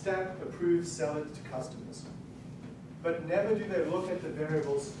 stamp, approve, sell it to customers. But never do they look at the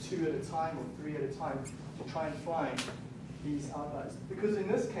variables 2 at a time or 3 at a time to try and find these outliers. Because in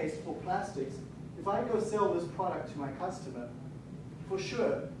this case, for plastics, if I go sell this product to my customer, for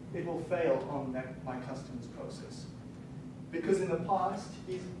sure, it will fail on my customer's process. Because in the past,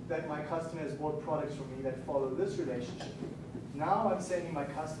 that my customer has bought products from me that follow this relationship. Now I'm sending my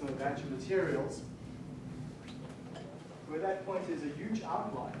customer a batch of materials where that point is a huge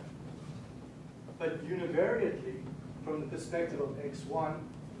outlier. But univariately, from the perspective of x1,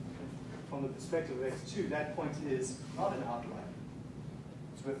 from the perspective of x2, that point is not an outlier.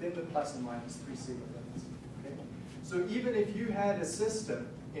 It's within the plus and minus 3 sigma limits. Okay? So even if you had a system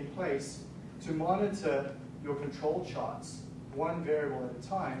in place to monitor your control charts, one variable at a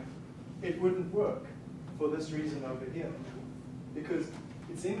time, it wouldn't work for this reason over here. Because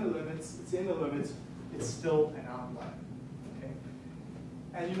it's in the limits, it's still an outlier. Okay?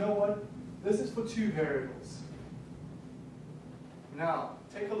 And you know what? This is for 2 variables. Now,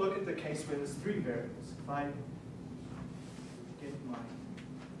 take a look at the case where there's 3 variables. If I get my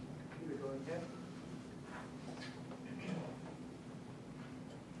computer going here.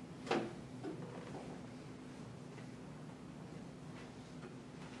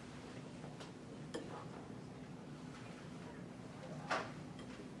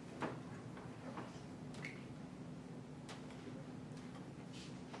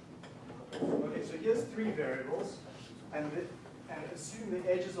 Okay, so here's 3 variables, and assume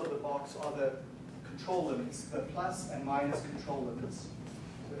the edges of the box are the control limits, the plus and minus control limits.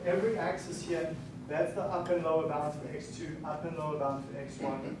 So every axis here, that's the up and lower bound for x2, up and lower bound for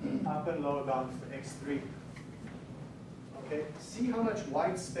x1, up and lower bound for x3. Okay, see how much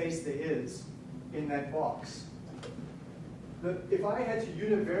white space there is in that box. If I had to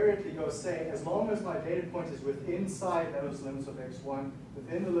univariately go say, as long as my data point is inside those limits of x1,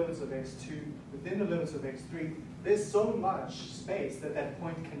 within the limits of x2, within the limits of x3, there's so much space that that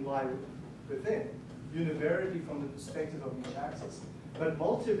point can lie within, univariately from the perspective of each axis. But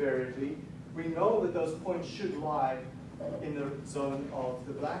multivariately, we know that those points should lie in the zone of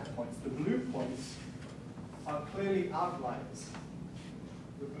the black points. The blue points are clearly outliers.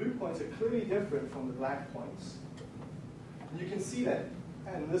 The blue points are clearly different from the black points. And you can see that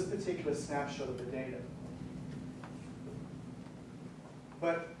in this particular snapshot of the data.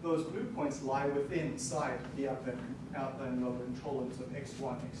 But those blue points lie inside the upper and lower control limits of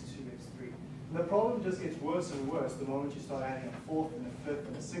x1, x2, x3. And the problem just gets worse and worse the moment you start adding a fourth and a fifth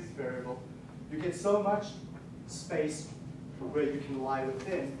and a sixth variable. You get so much space where you can lie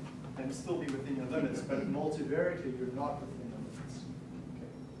within and still be within your limits, but multivariately you're not within the limits. Okay.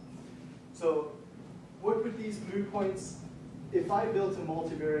 So what would these blue points, if I built a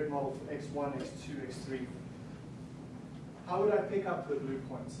multivariate model for x1, x2, x3, how would I pick up the blue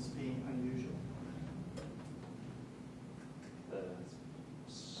points as being unusual?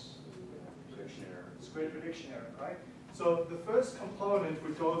 Prediction error. Squared prediction error, right? So the first component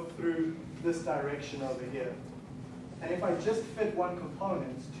would go through this direction over here. And if I just fit one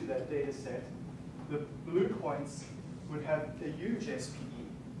component to that data set, the blue points would have a huge SPE.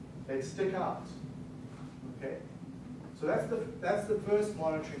 They'd stick out. Okay? So that's the first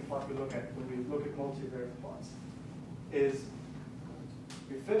monitoring plot we look at when we look at multivariate plots. Is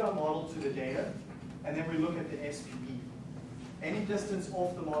we fit our model to the data, and then we look at the SPE. Any distance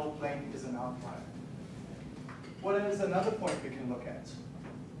off the model plane is an outlier. What is another point we can look at?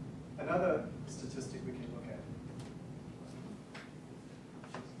 Another statistic we can look at.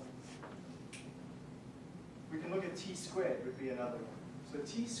 We can look at t squared would be another one. So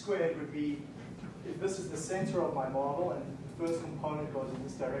t squared would be, if this is the center of my model and the first component goes in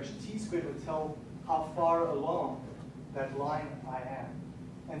this direction, t squared would tell how far along that line I am.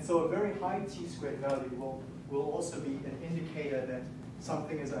 And so a very high t squared value will also be an indicator that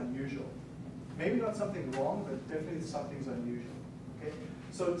something is unusual. Maybe not something wrong, but definitely something's unusual. Okay?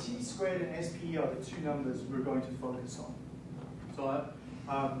 So t squared and SPE are the two numbers we're going to focus on. So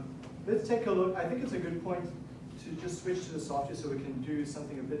let's take a look. I think it's a good point to just switch to the software so we can do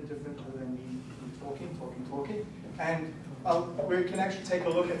something a bit different other than me talking. And we can actually take a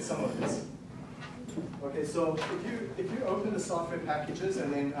look at some of this. Okay, so if you open the software packages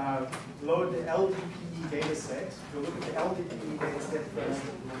and then load the LDPE data set, we'll look at the LDPE data set first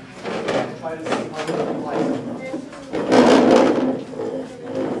and try to see how it applies.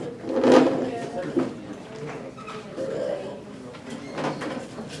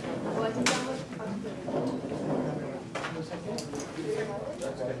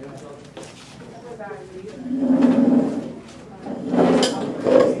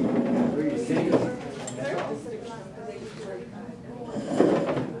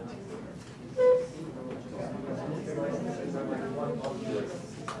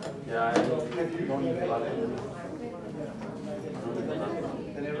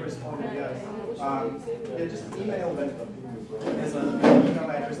 They never responded yet. Yeah, just email them. There's an email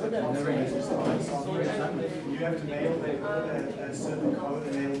address that comes from the software. You have to mail them a certain code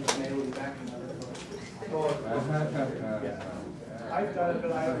and mail it back another code. Yeah. I've done it,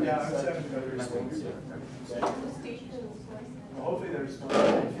 but I haven't got a response. Well, hopefully they respond.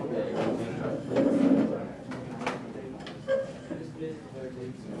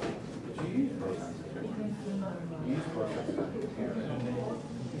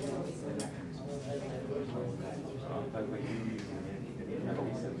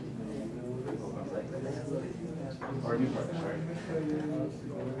 Or new partner, sorry.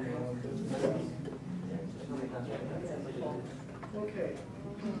 Okay.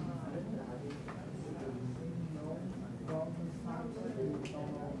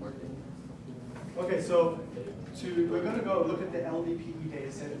 Okay, so we're going to go look at the LDPE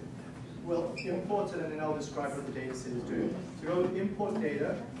data set. We'll import it and then I'll describe what the data set is doing. So go to import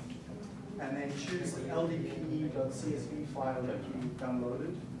data and then choose the LDPE.csv file that you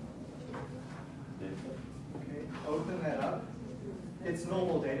downloaded. Okay, open that up. It's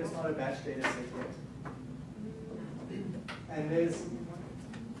normal data, it's not a batch data set yet. And there's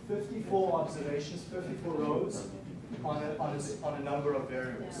 54 observations, 54 rows on a number of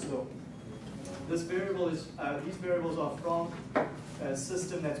variables. So this variable is, these variables are from a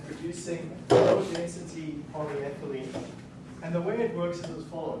system that's producing low density polyethylene. And the way it works is as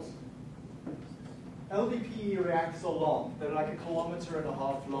follows. LDPE reactors are long. They're like 1.5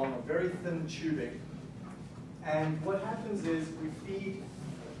 kilometers long, very thin tubing. And what happens is we feed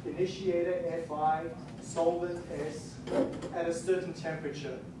initiator Fi, solvent S, at a certain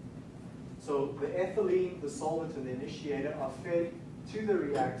temperature. So the ethylene, the solvent, and the initiator are fed to the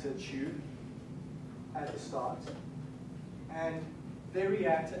reactor tube at the start. And they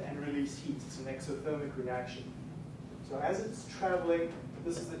react and release heat. It's an exothermic reaction. So as it's traveling,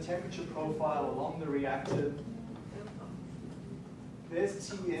 this is the temperature profile along the reactor there's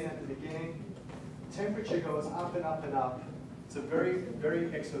Tn at the beginning. Temperature goes up and up and up. It's a very, very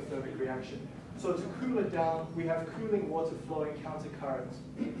exothermic reaction. So to cool it down, we have cooling water flowing countercurrent.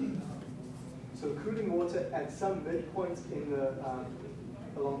 So cooling water at some midpoint in the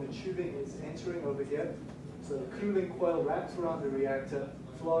along the tubing is entering over here. So the cooling coil wraps around the reactor,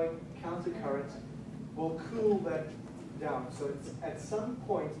 flowing countercurrent, will cool that down. So it's at some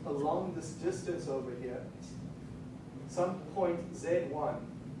point along this distance over here, some point Z1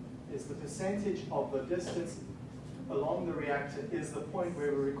 is the percentage of the distance along the reactor is the point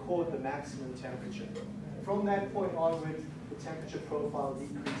where we record the maximum temperature. From that point onward, the temperature profile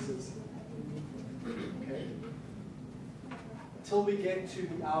decreases. Okay? Till we get to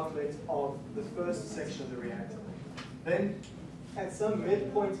the outlet of the first section of the reactor. Then, at some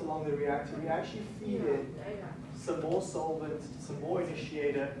midpoint along the reactor, we actually feed in some more solvent, some more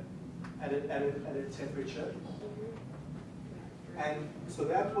initiator at a temperature. And so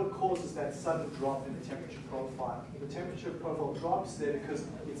that's what causes that sudden drop in the temperature profile. The temperature profile drops there because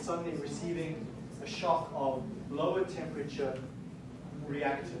it's suddenly receiving a shock of lower temperature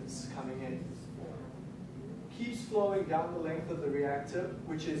reactants coming in. Keeps flowing down the length of the reactor,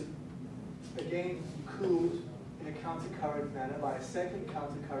 which is again cooled in a countercurrent manner by a second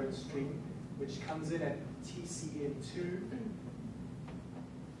countercurrent stream, which comes in at TCN2.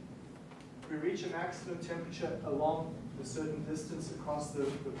 We reach a maximum temperature along a certain distance across the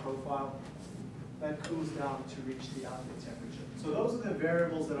profile. That cools down to reach the outlet temperature. So those are the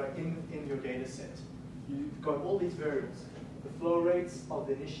variables that are in your data set. You've got all these variables. The flow rates of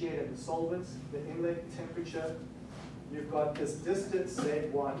the initiator and the solvents, the inlet temperature. You've got this distance,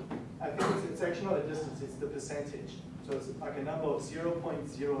 Z1. I think it's actually not a distance, it's the percentage. So it's like a number of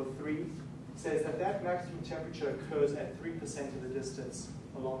 0.03. Says that that maximum temperature occurs at 3% of the distance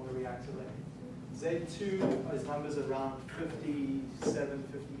along the reactor length. Z2 is numbers around 57,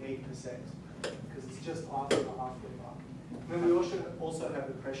 58%, because it's just after the halfway mark. And then we also have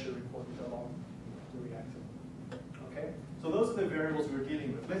the pressure recorded along the reactor. Okay? So those are the variables we're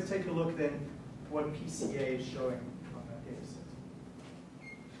dealing with. Let's take a look then what PCA is showing on that data set.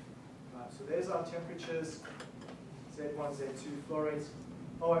 So there's our temperatures, Z1, Z2, flow rates.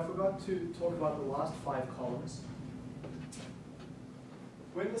 Oh, I forgot to talk about the last 5 columns.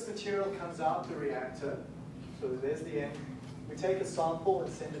 When this material comes out the reactor, so there's the end, we take a sample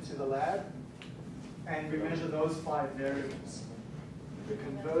and send it to the lab, and we measure those 5 variables. The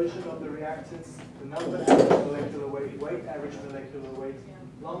conversion of the reactants, the number, average molecular weight, average molecular weight,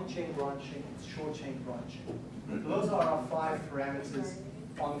 long chain branching, short chain branching. Those are our 5 parameters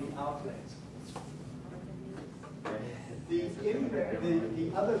on the outlet.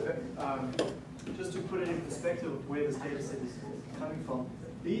 The other, just to put it in perspective of where this data set is coming from,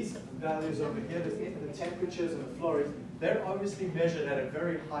 these values over here, the temperatures and the flow rates, they're obviously measured at a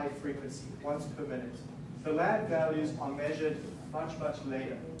very high frequency, once per minute. The lab values are measured much, much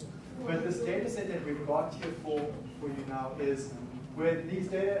later. But this data set that we've got here for you now is where these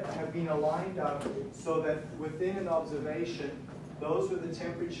data have been aligned up so that within an observation, those were the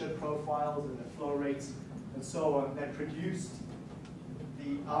temperature profiles and the flow rates and so on that produced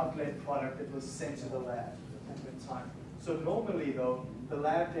the outlet product that was sent to the lab at that time. So normally though, the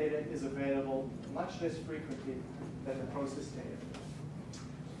lab data is available much less frequently than the process data.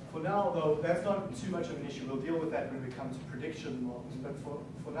 For now though, that's not too much of an issue. We'll deal with that when we come to prediction models. But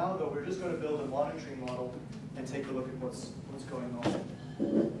for now though, we're just going to build a monitoring model and take a look at what's going on.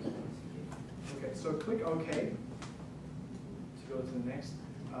 Okay, so click OK to go to the next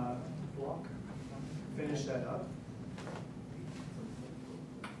block. Finish that up.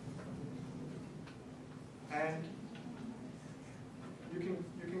 And you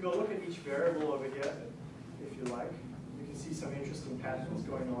can go look at each variable over here if you like. You can see some interesting patterns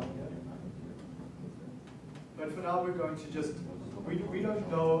going on here. But for now we're going to just, we don't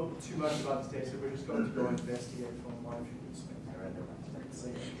know too much about this data, so we're just going to go investigate from a monitoring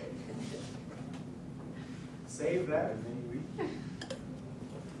perspective. Save that.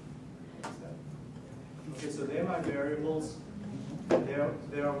 Okay, so they're my variables, and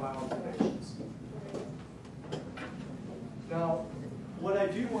there are my observations. Now, what I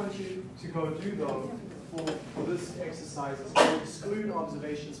do want you to go do though, for this exercise is to exclude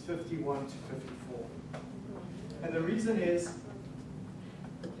observations 51 to 54. And the reason is,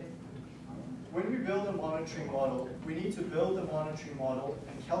 when we build a monitoring model, we need to build a monitoring model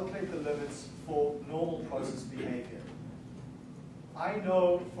and calculate the limits for normal process behavior. I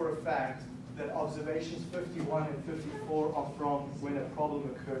know for a fact that observations 51 and 54 are from when a problem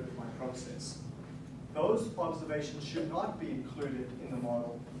occurred with my process. Those observations should not be included in the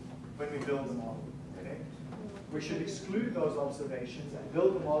model when we build the model. Okay? we should exclude those observations and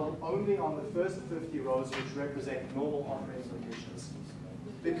build the model only on the first 50 rows which represent normal operating conditions.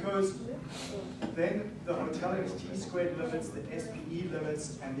 Because then the Hotelling's t-squared limits, the SPE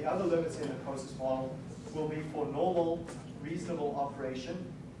limits, and the other limits in the process model will be for normal, reasonable operation,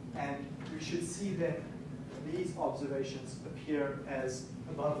 and we should see then these observations appear as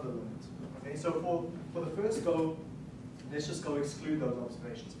above the limit. Okay, so for the first go, let's just go exclude those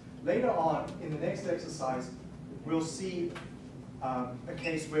observations. Later on, in the next exercise, we'll see a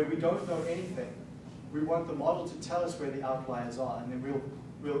case where we don't know anything. We want the model to tell us where the outliers are, and then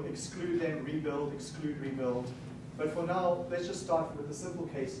we'll exclude them, rebuild, exclude, rebuild. But for now, let's just start with a simple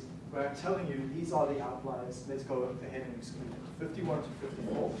case where I'm telling you these are the outliers. Let's go ahead and exclude them. 51 to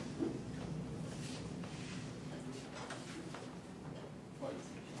 54.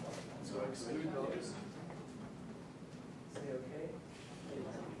 So exclude those. Say OK.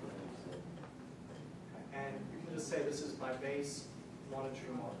 And you can just say this is my base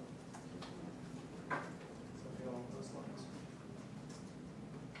monitoring model. Something along those lines.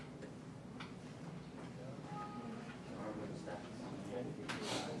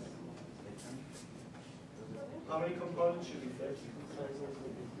 How many components should be fit?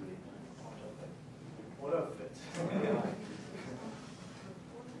 What a fit.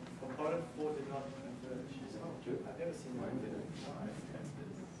 Component 4 did not converge. I've never seen one.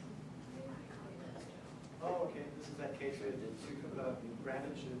 Oh, okay. This is that case where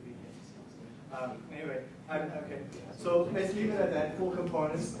random should be. Anyway, okay. So let's leave it at that, 4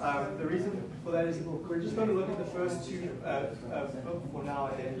 components. The reason for that is we're just going to look at the first 2 for now,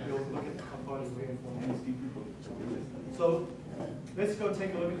 and then we'll look at the components moving forward. So let's go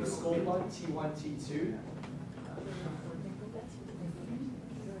take a look at the score plot, T1, T2.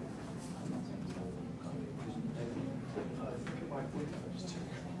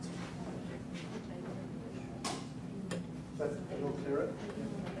 That's a little clearer.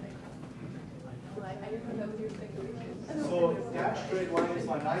 So dashed red line is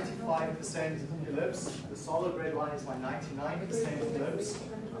my 95% ellipse. The solid red line is my 99% ellipse.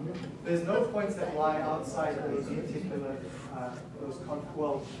 There's no points that lie outside those particular,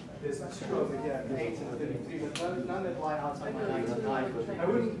 well, there's 2 over here, 8 and 33, but none that lie outside my 99. I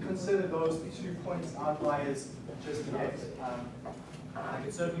wouldn't consider those 2 points outliers just yet. I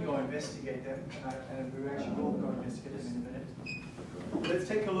could certainly go investigate them, and we actually will go investigate them in a minute. Let's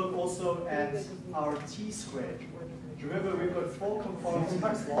take a look also at our t-squared. Remember, we've got 4 components in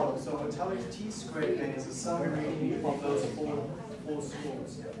this model, so Hotelling's t-squared then is a summary of those 4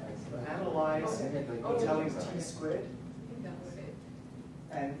 scores. Analyze Hotelling's t-squared,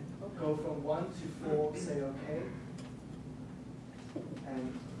 and go from 1 to 4, say OK,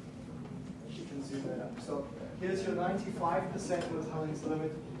 and you can zoom that up. So here's your 95% Hotelling's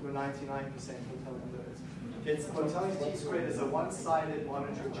limit, your 99% Hotelling limit. It's Hotelling's t-squared is a one-sided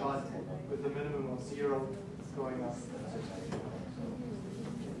monitoring chart with a minimum of 0 going up.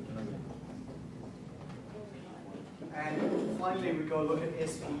 And finally, we go look at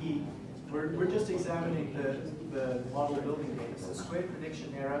SPE. We're just examining the model building gates, the square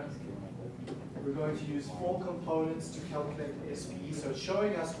prediction error. We're going to use 4 components to calculate the SPE. So it's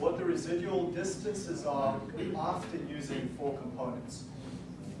showing us what the residual distances are after using 4 components.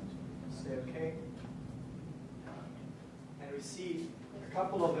 Say OK. And we see a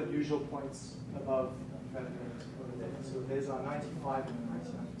couple of unusual points above that over there. So there's our 95 and the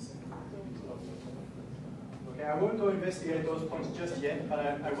 99%. Okay, I won't go investigate those points just yet, but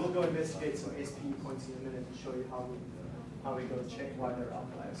I will go investigate some SPE points in a minute to show you how we go check why they're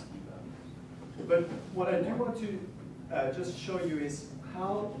outliers. But what I do want to just show you is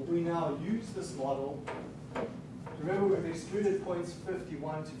how we now use this model. Remember, we've excluded points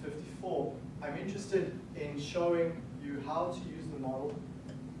 51 to 54. I'm interested in showing you how to use the model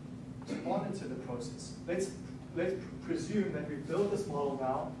to monitor the process. Let's presume that we build this model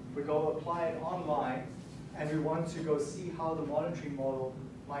now, we go apply it online, and we want to go see how the monitoring model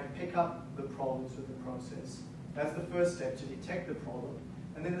might pick up the problems with the process. That's the first step, to detect the problem.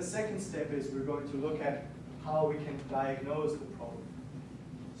 And then the second step is we're going to look at how we can diagnose the problem.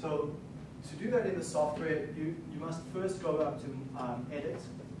 So to do that in the software, you must first go up to Edit,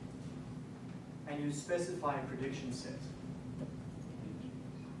 and you specify a prediction set.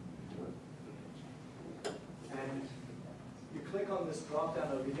 And you click on this drop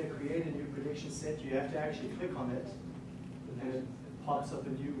down over here, create a new prediction set. You have to actually click on it, and it pops up a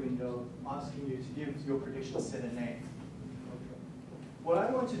new window asking you to give your prediction set a name. What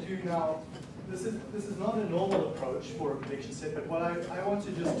I want to do now, this is not a normal approach for a prediction set, but what I want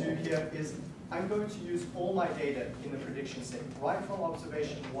to just do here is I'm going to use all my data in the prediction set, right from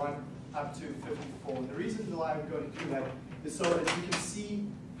observation 1 up to 54. And the reason why I'm going to do that is so that you can see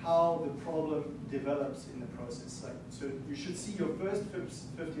how the problem develops in the process. Like, so you should see your first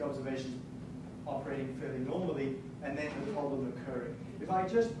 50 observations operating fairly normally, and then the problem occurring. If I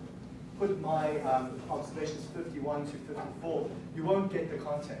just put my observations 51 to 54, you won't get the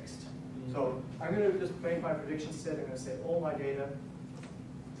context. So I'm going to just make my prediction set. I'm going to say all my data,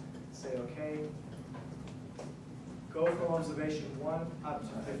 say OK. Go from observation 1 up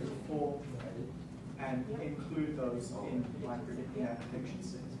to 54, and include those in my prediction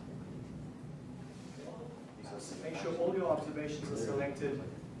set. So make sure all your observations are selected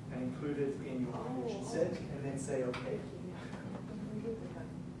and included in your prediction set, and then say OK.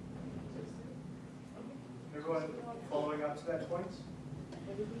 Everyone following up to that point?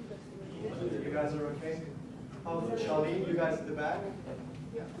 You guys are okay? Oh, Charlene, you guys at the back?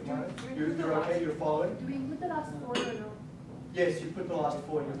 You're okay? You're following? Do we include the last 4 or no? Yes, you put the last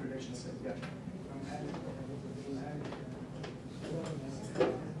 4 in your prediction set. Yeah.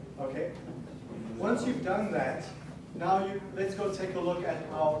 Okay. Once you've done that, now let's go take a look at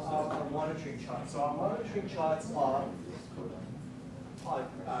our monitoring charts. So our monitoring charts are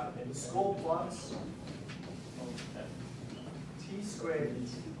the score plots, t-squared,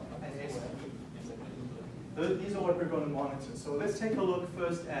 and SPE. These are what we're going to monitor. So let's take a look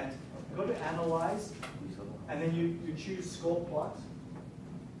first at, go to Analyze, and then you choose Score Plot.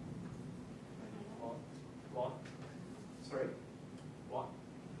 Plot? Sorry? Plot?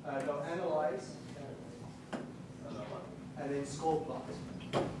 No, Analyze, and then Score Plot.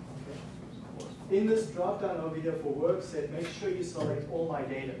 Okay. In this drop-down over here for work set, make sure you select All My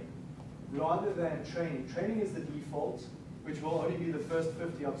Data, rather than Training. Training is the default, which will only be the first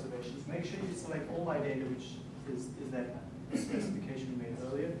 50 observations. Make sure you select All My Data, which is that specification we made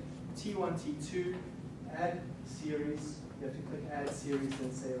earlier. T1, T2, Add Series. You have to click Add Series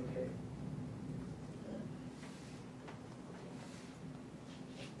and say OK.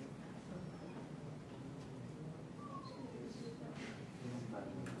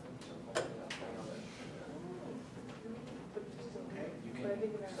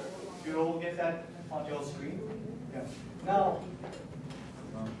 You all get that on your screen? Yeah. Now,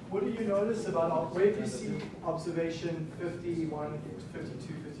 what do you notice about, where do you see observation 51,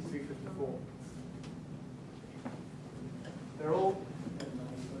 52, 53, 54? They're all,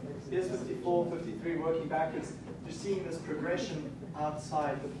 here's 54, 53 working backwards. You're seeing this progression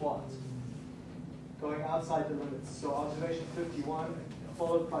outside the plot, going outside the limits. So observation 51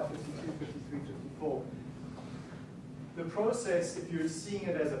 followed by 52, 53, 54. The process, if you're seeing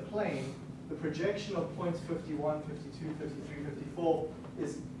it as a plane, the projection of points 51, 52, 53, 54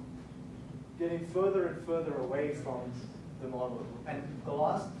 is getting further and further away from the model. And the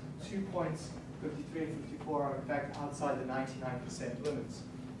last 2 points, 53 and 54, are in fact outside the 99% limits.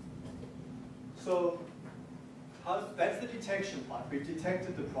 So that's the detection part. We've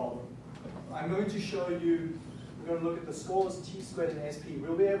detected the problem. I'm going to show you, we're going to look at the scores, t-squared and SP.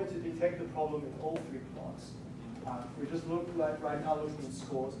 We'll be able to detect the problem in all 3 plots. We just look like right now looking at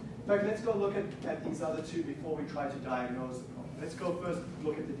scores. In fact, let's go look at these other 2 before we try to diagnose the problem. Let's go first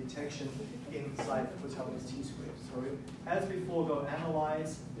look at the detection inside Hoteling's t-squared. So as before, go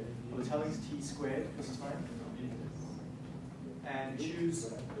Analyze Hoteling's t-squared this time, and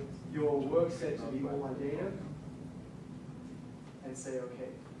choose your work set to be All My Data, and say OK.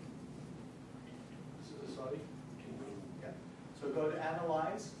 Sorry? Yeah. So go to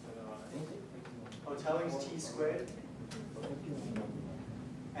Analyze Hoteling's t-squared,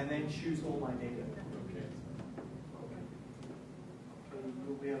 and then choose All My Data. Okay.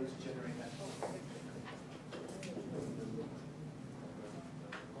 You'll be able to generate that.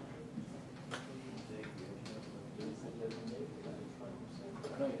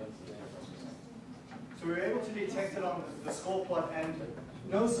 So we were able to detect it on the score plot, and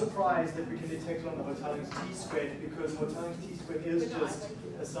no surprise that we can detect it on the Hoteling's t-squared, because Hoteling's t-squared is just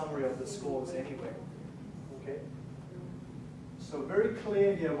a summary of the scores anyway. Okay? So very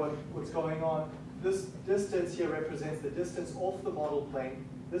clear here what's going on. This distance here represents the distance off the model plane.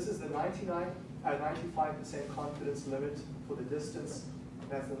 This is the 95% confidence limit for the distance.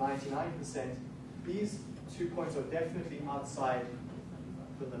 That's the 99%. These 2 points are definitely outside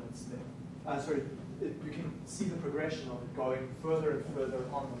the limits there. You can see the progression of it going further and further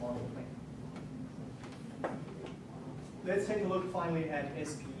on the model plane. Let's take a look finally at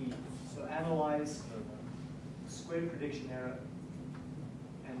SPE. So Analyze Square Prediction Error,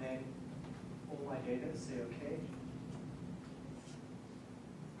 and then All My Data, say OK.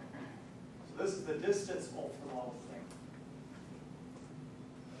 So this is the distance off the model plane.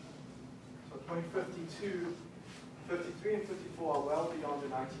 So point 52, 53 and 54 are well beyond the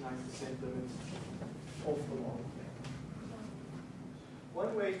 99% limit of the model.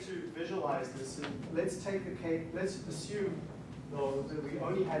 One way to visualize this is, let's take the case, let's assume though that we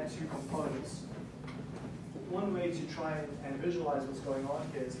only had two components. One way to try and visualize what's going on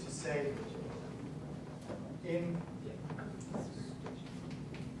here is to say in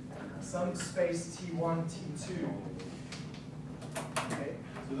some space T1, T2. Okay,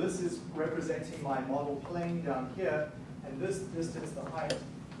 so this is representing my model plane down here, and this distance, the height,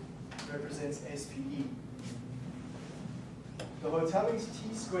 represents SPE. The Hotelling's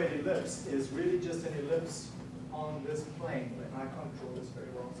T-squared ellipse is really just an ellipse on this plane, and I can't draw this very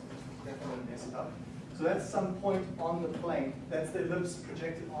well, so I'm definitely going to mess it up. So that's some point on the plane. That's the ellipse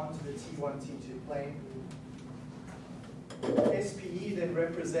projected onto the T1, T2 plane. SPE then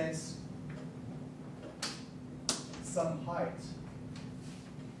represents some height.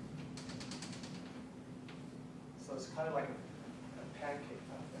 So it's kind of like a pancake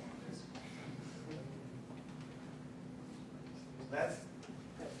type thing.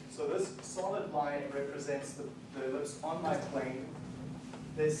 So this solid line represents the ellipse on my plane.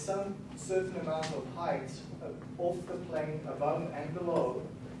 There's some certain amount of height off the plane above and below,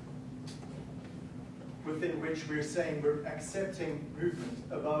 within which we're saying we're accepting movement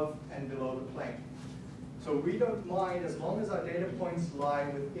above and below the plane. So we don't mind as long as our data points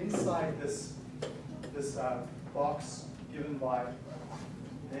lie inside this box given by,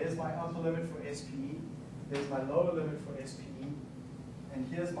 there's my upper limit for SPE, there's my lower limit for SPE, and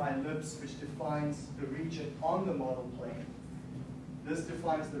here's my ellipse which defines the region on the model plane. This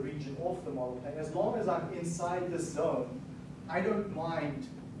defines the region off the model plane. As long as I'm inside this zone, I don't mind.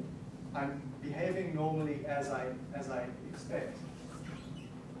 I'm behaving normally as I expect.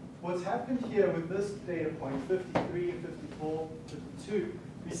 What's happened here with this data point, 53, 54, 52,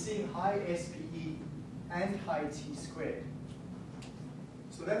 we're seeing high SPE and high T-squared.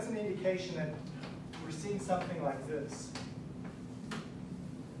 So that's an indication that we're seeing something like this.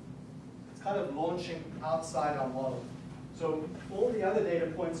 It's kind of launching outside our model. So all the other data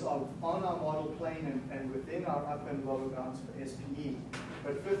points are on our model plane and within our upper and lower bounds for SPE.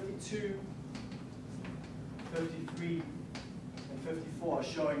 But 52, 53, and 54 are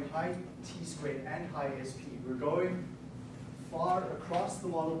showing high T-squared and high SPE. We're going far across the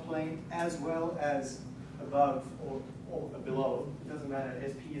model plane as well as above or below. It doesn't matter,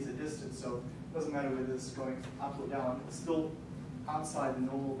 SPE is a distance, so it doesn't matter whether it's going up or down. It's still outside the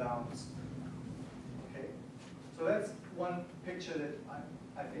normal bounds. Okay, so that's one picture that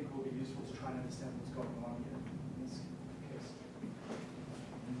I think will be useful to try and understand what's going on here in this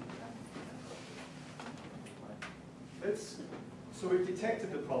case. So we've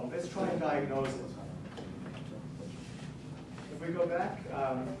detected the problem. Let's try and diagnose it. If we go back,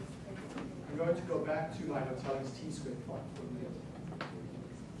 I'm going to go back to my Hotelling's T-squared plot for a minute.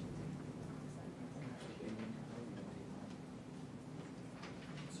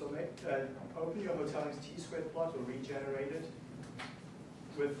 So open your Hotelling's T-squared plot or regenerate it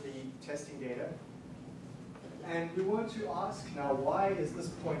with the testing data. And we want to ask now, why is this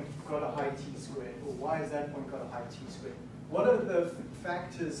point got a high T-squared? Or why has that point got a high T-squared? What are the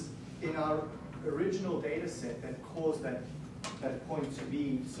factors in our original data set that caused that point to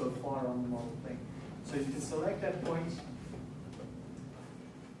be so far on the model plane? So you can select that point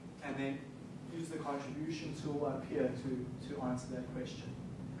and then use the contribution tool up here to answer that question.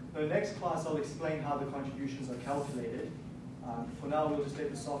 In the next class, I'll explain how the contributions are calculated. For now, we'll just let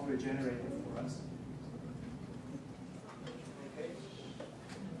the software generate it for us. Okay.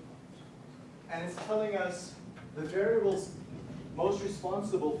 And it's telling us the variables most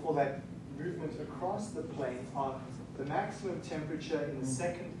responsible for that movement across the plane are the maximum temperature in the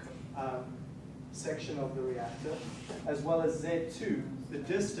second section of the reactor, as well as Z2, the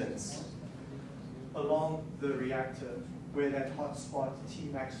distance along the reactor where that hot spot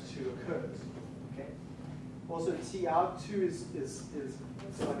Tmax2 occurs. Okay. Also, T-out2 is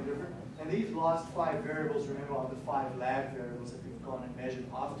slightly different. And these last 5 variables, remember, are the 5 lab variables that we've gone and measured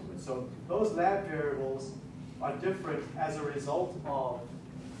afterwards. So those lab variables are different as a result of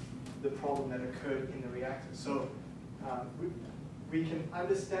the problem that occurred in the reactor. So we can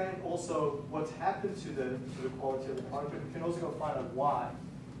understand also what's happened to the quality of the product, but we can also go find out why.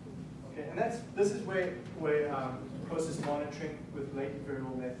 Okay, and this is where process monitoring with latent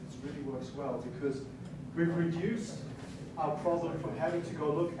variable methods really works well, because we've reduced our problem from having to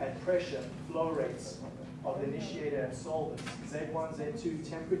go look at pressure, flow rates of the initiator and solvents, Z1, Z2,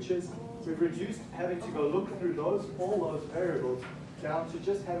 temperatures. We've reduced having to go look through all those variables down to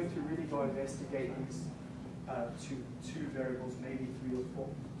just having to really go investigate these two variables, maybe 3 or 4.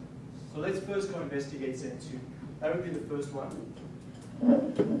 So let's first go investigate Z2. That would be the first one.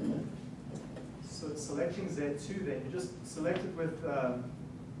 So selecting Z2 then, you just select it with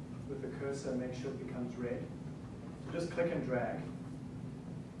the cursor and make sure it becomes red. So just click and drag.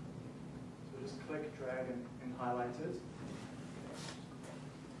 So just click, drag, and highlight it.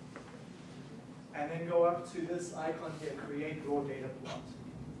 And then go up to this icon here, create raw data plot.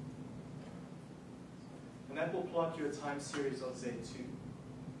 And that will plot you a time series of Z2.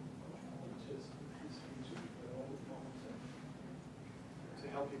 To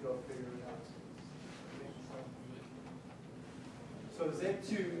help you go figure it out. So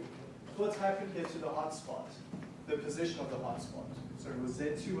Z2, what's happened here to the hotspot? The position of the hotspot. So it was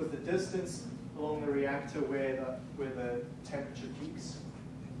Z2 was the distance along the reactor where the temperature peaks.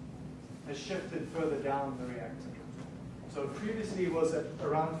 Has shifted further down the reactor. So previously it was at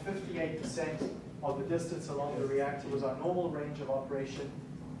around 58% of the distance along the reactor was our normal range of operation.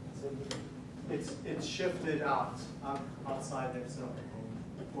 It's shifted outside that zone.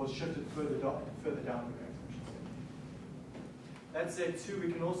 Or shifted further down the reactor. That's Z2.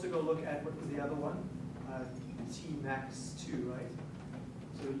 We can also go look at what was the other one? T max 2, right?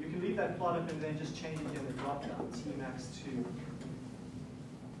 So you can leave that plot up and then just change it in the drop down, T max 2.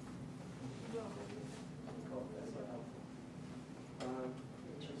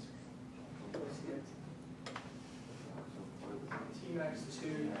 Tmax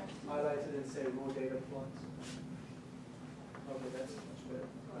 2 highlighted and say raw data plot. Okay, that's much better.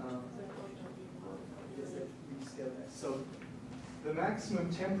 Rescale that. So the maximum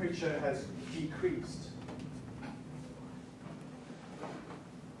temperature has decreased.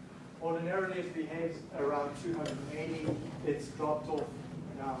 Ordinarily it behaves around 280. It's dropped off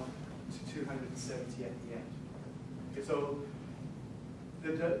now to 270 at the end. Okay, so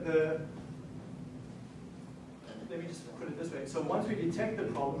let me just put it this way. So once we detect the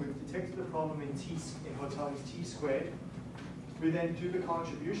problem, we've detected the problem in Hotel's T squared. We then do the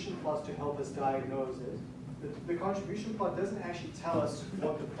contribution plots to help us diagnose it. The contribution plot doesn't actually tell us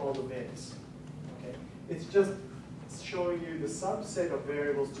what the problem is. Okay? It's just showing you the subset of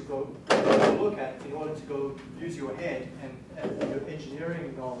variables to go look at in order to go use your head and your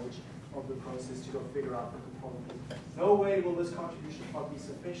engineering knowledge of the process to go figure out what the problem is. No way will this contribution plot be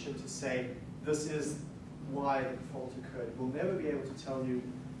sufficient to say this is why the fault occurred. It will never be able to tell you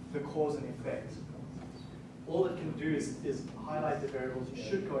the cause and effect. All it can do is highlight the variables you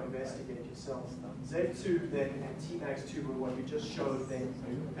should go investigate yourselves. Z2 then and Tmax 2 were what we just showed then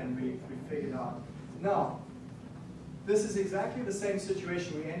and we figured out. Now, this is exactly the same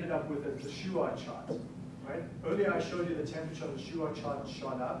situation we ended up with at the Shewhart chart. Right? Earlier I showed you the temperature on the Shewhart chart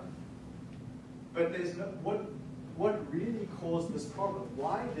shot up. But there's no, what really caused this problem?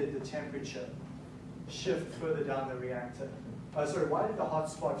 Why did the temperature shift further down the reactor? Why did the hot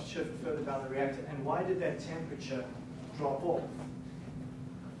spot shift further down the reactor, and why did that temperature drop off?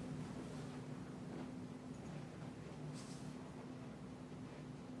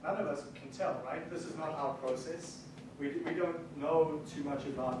 None of us can tell, right? This is not our process. We don't know too much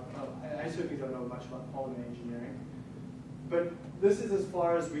about, I certainly don't know much about polymer engineering. But this is as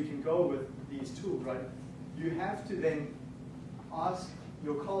far as we can go with these tools, right? You have to then ask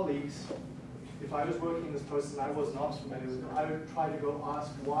your colleagues. If I was working in this process and I was not familiar with it, I would try to go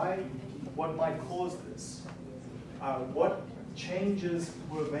ask what might cause this? What changes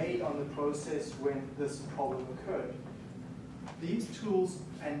were made on the process when this problem occurred? These tools,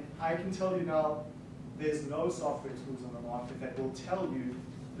 and I can tell you now, there's no software tools on the market that will tell you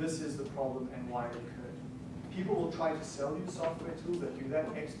this is the problem and why it occurred. People will try to sell you software tools that do that,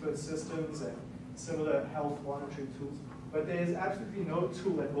 expert systems and similar health monitoring tools, but there's absolutely no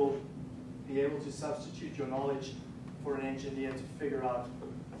tool that will be able to substitute your knowledge for an engineer to figure out,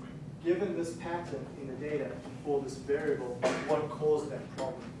 given this pattern in the data for this variable, what caused that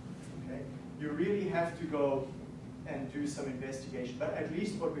problem. Okay? You really have to go and do some investigation. But at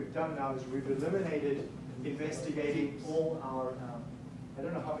least what we've done now is we've eliminated investigating all our, I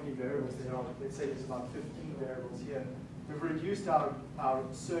don't know how many variables there are, but let's say there's about 15 variables here. We've reduced our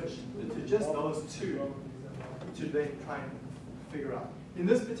search to just those two to then try and figure out. In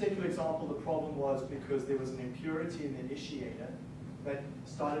this particular example, the problem was because there was an impurity in the initiator that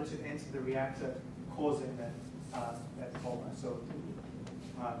started to enter the reactor, causing that fault. So,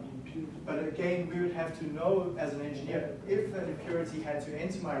 but again, we would have to know as an engineer, if an impurity had to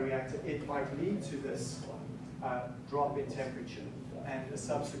enter my reactor, it might lead to this drop in temperature and a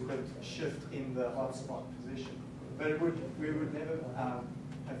subsequent shift in the hotspot position. But we would never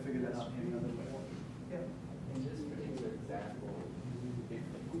have figured that out any other way. Yeah. In this particular example,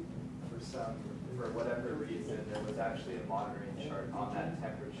 for whatever reason, there was actually a monitoring chart on that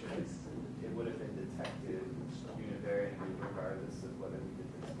temperature, it would have been detected detected univariate regardless of whether we did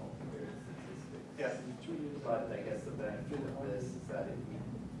this multivariate statistic. Yeah. But I guess the benefit of this is that if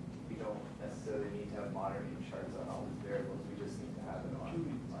we don't necessarily need to have monitoring charts on all these variables, we just need to have it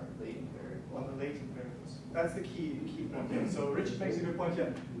on our latent variable. On the latent variables. That's the key point here. So Richard makes a good point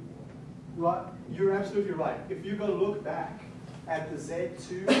here. Right, you're absolutely right. If you go look back at the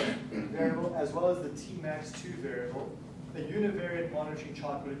Z2 variable as well as the Tmax2 variable, a univariate monitoring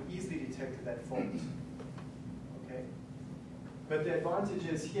chart would have easily detected that fault. Okay? But the advantage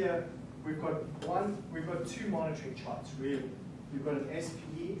is here, we've got two monitoring charts, really. You've got an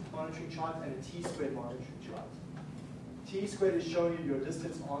SPE monitoring chart and a T-squared monitoring chart. T-squared is showing you your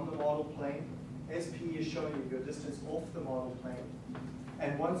distance on the model plane. SPE is showing you your distance off the model plane.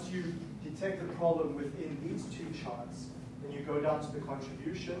 And once you detect the problem within these two charts, then you go down to the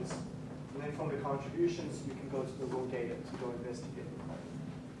contributions, and then from the contributions, you can go to the raw data to go investigate the problem.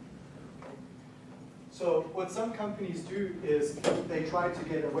 Okay. So what some companies do is they try to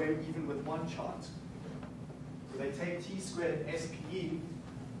get away even with one chart. So they take T-squared and SPE,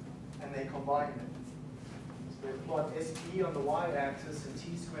 and they combine them. So they plot SPE on the y-axis and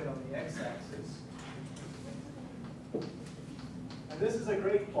T-squared on the x-axis. And this is a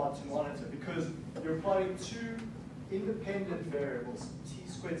great plot to monitor because you're plotting two independent variables.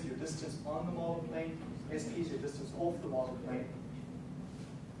 T-squared is your distance on the model plane, SP is your distance off the model plane.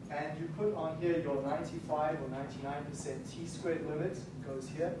 And you put on here your 95 or 99% T-squared limit goes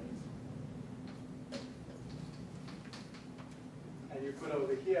here. And you put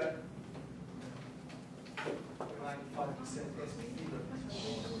over here 95% SP limit.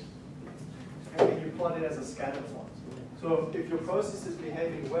 And then you plot it as a scatter plot. So if your process is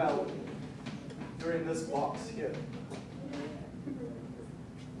behaving well, you're in this box here.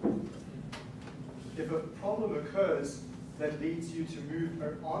 If a problem occurs that leads you to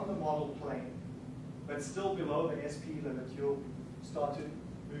move on the model plane, but still below the SP limit, you'll start to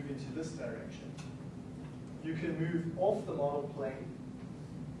move into this direction. You can move off the model plane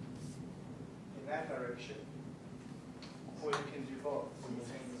in that direction, or you can do both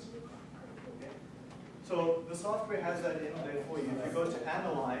simultaneously. Okay? So the software has that in there for you. If you go to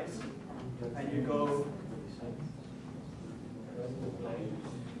Analyze, and you go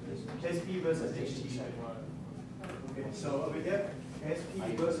SP versus HT. Okay, so over here,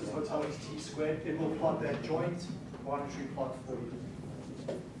 SP versus Hotel's T squared, it will plot that joint monetary plot for you.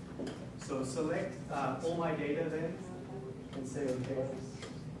 So select all my data then, and say OK.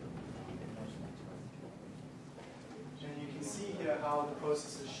 And you can see here how the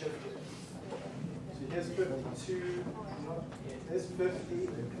process has shifted. So here's 52, there's 50.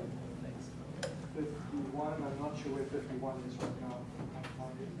 51, I'm not sure where 51 is right now. I can't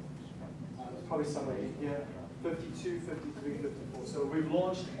find it. It's probably somewhere in here. 52, 53, 54. So we've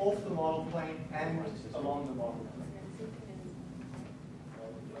launched off the model plane and along the model plane.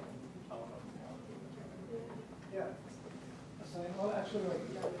 Yeah. So actually, like,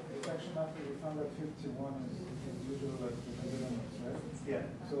 section after we found that 51 is usually like the limits, right? Yeah.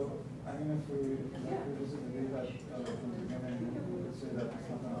 So I mean, if we revisit the data from the beginning, we would say that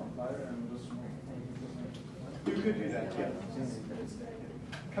it's not an outlier and just move. You could do that, yeah.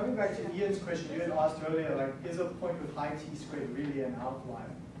 Coming back to Ian's question, you had asked earlier, like, is a point with high T-squared really an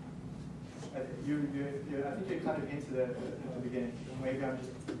outlier? I think you kind of hinted at it at the beginning. Maybe I'm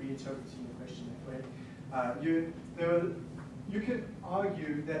just reinterpreting the question that way. You could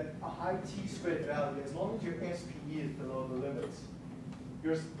argue that a high T-squared value, as long as your SPE is below the limits,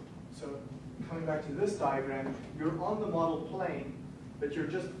 so coming back to this diagram, you're on the model plane, but you're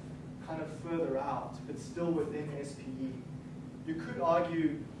just kind of further out, but still within SPE. You could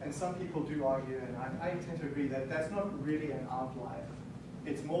argue, and some people do argue, and I tend to agree that that's not really an outlier.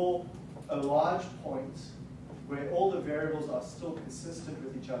 It's more a large point where all the variables are still consistent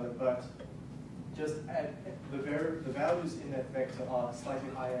with each other, but just the values in that vector are slightly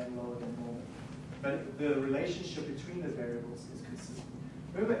higher and lower than normal. But the relationship between the variables is consistent.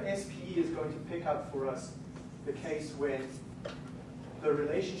 Remember, SPE is going to pick up for us the case when the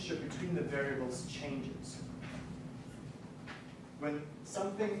relationship between the variables changes. When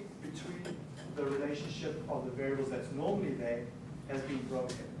something between the relationship of the variables that's normally there has been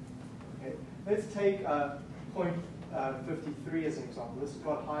broken. Okay? Let's take point 53 as an example. This has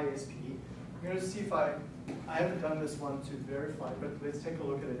got high SPE. I'm going to see if I haven't done this one to verify, but let's take a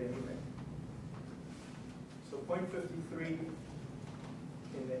look at it anyway. So point 53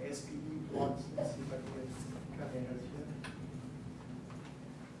 in the SPE plot. Let's see if I can get come in here.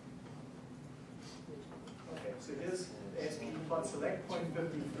 Okay, so here's the SPE plot. Select point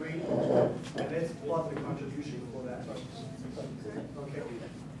 53, and let's plot the contribution for that. Okay.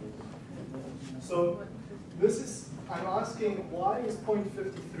 So this is, I'm asking, why is point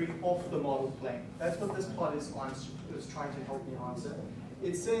 53 off the model plane? That's what this plot is trying to help me answer.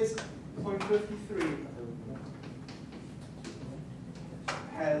 It says point 53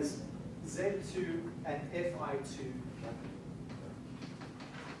 has Z2 and Fi2.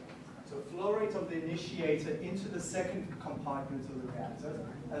 So flow rate of the initiator into the second compartment of the reactor,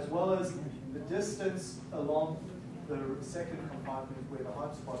 as well as the distance along the second compartment where the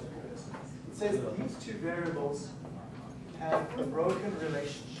hotspot occurs. It says these two variables have a broken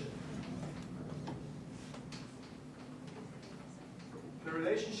relationship. The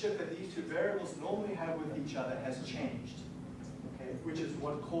relationship that these two variables normally have with each other has changed, okay, which is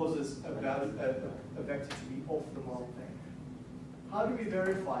what causes a vector to be off the model plane. How do we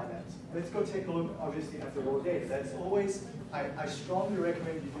verify that? Let's go take a look, obviously, at the raw data. That's always, I strongly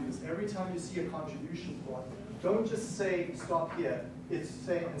recommend you do this. Every time you see a contribution plot, don't just say, stop here. It's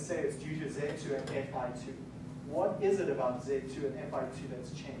say it's due to Z2 and Fi2. What is it about Z2 and Fi2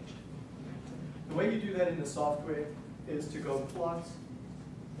 that's changed? The way you do that in the software is to go plot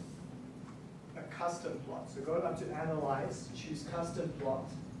a custom plot. So go up to Analyze, choose Custom Plot.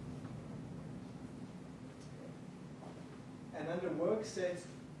 And under Work Set,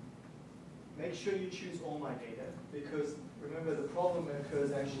 make sure you choose All My Data, because remember the problem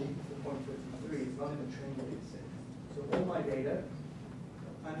occurs actually at point 53. It's not in the training data set. So All My Data.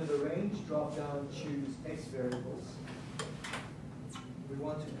 Under the range drop down, choose X variables. We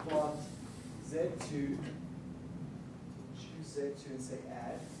want to plot Z2. Choose Z2 and say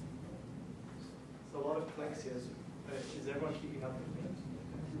Add. It's a lot of clicks here. Is everyone keeping up with me?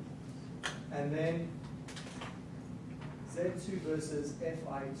 And then Z2 versus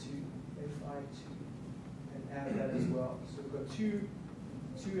Fi2, and add that as well. So we've got two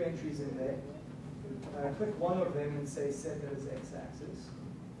entries in there. Click one of them and say set that as x-axis.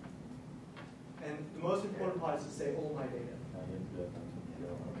 And the most important part is to say all my data.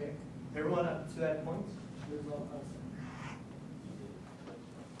 Okay, everyone up to that point?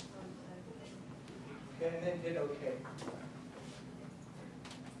 Okay, and then hit OK.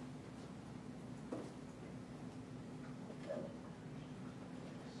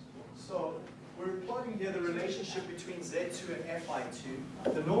 So we're plotting here the relationship between Z2 and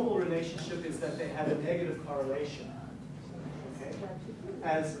Fi2. The normal relationship is that they have a negative correlation. Okay?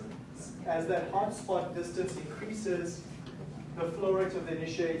 As that hotspot distance increases, the flow rate of the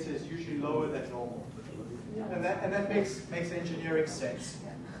initiator is usually lower than normal. And that makes engineering sense.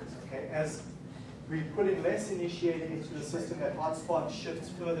 Okay? As we put in less initiator into the system, that hotspot shifts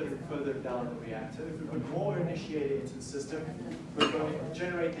further and further down the reactor. If we put more initiator into the system, we're going to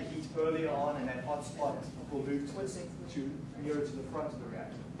generate the heat earlier on, and that hotspot will move nearer to the front of the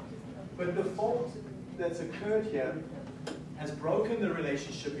reactor. But the fault that's occurred here has broken the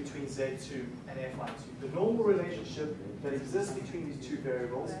relationship between Z2 and Fi2. The normal relationship that exists between these two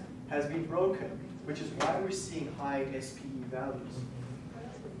variables has been broken, which is why we're seeing high SPE values.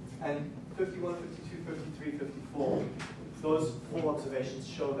 And 51, 52, 53, 54, those four observations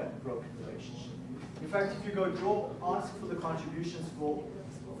show that broken relationship. In fact, if you go ask for the contributions for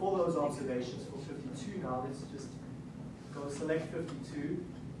those observations for 52 now, let's just go select 52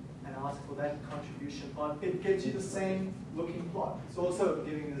 and ask for that contribution plot. It gives you the same looking plot. It's also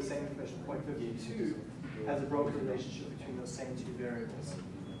giving you the same information. Point 52 has a broken relationship between those same two variables.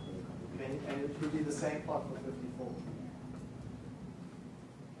 Okay? And it would be the same plot for 54.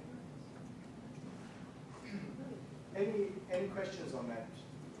 Any questions on that?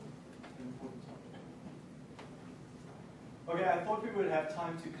 Okay, I thought we would have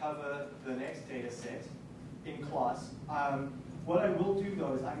time to cover the next data set in class. What I will do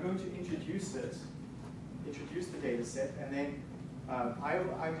though is I'm going to introduce the data set, and then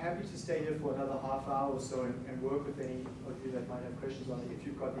I'm happy to stay here for another half hour or so and work with any of you that might have questions on it if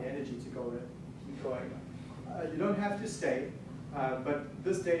you've got the energy to go and keep going. You don't have to stay. But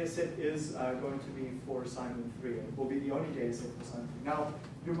this data set is going to be for assignment 3, and it will be the only data set for assignment 3. Now,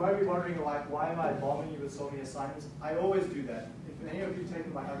 you might be wondering, like, why am I bombing you with so many assignments? I always do that. If any of you have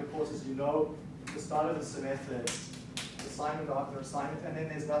taken my other courses, you know at the start of the semester, it's assignment after assignment, and then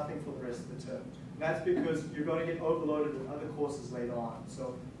there's nothing for the rest of the term. And that's because you're going to get overloaded with other courses later on.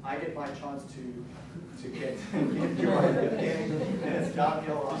 So I get my chance to get you at the beginning, and it's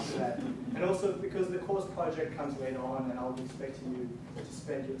downhill after that. And also because the course project comes later on, and I'll be expecting you to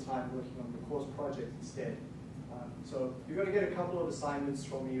spend your time working on the course project instead. So you're going to get a couple of assignments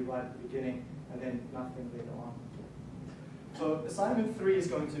from me right at the beginning, and then nothing later on. So assignment 3 is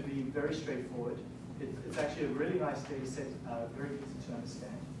going to be very straightforward. It's actually a really nice data set, very easy to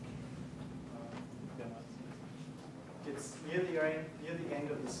understand. It's near the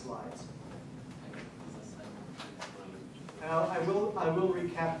end of the slides. And I will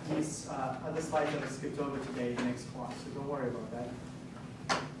recap these other slides that I skipped over today in the next class, so don't worry about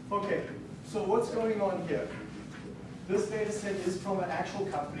that. Okay, so what's going on here? This data set is from an actual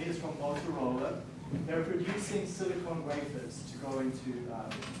company, it's from Motorola. They're producing silicone wafers to go into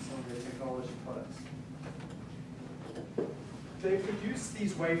some of their technology products. They produce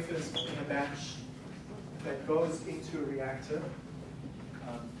these wafers in a batch that goes into a reactor.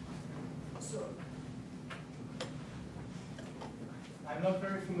 So, I'm not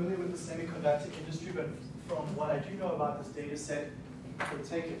very familiar with the semiconductor industry, but from what I do know about this data set, they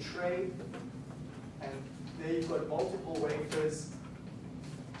take a tray, and there you've got multiple wafers,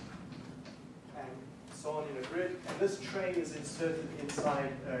 and so on in a grid, and this tray is inserted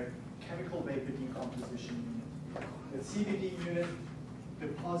inside a chemical vapor decomposition unit. The CVD unit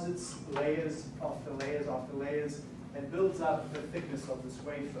deposits layers after layers after layers and builds up the thickness of this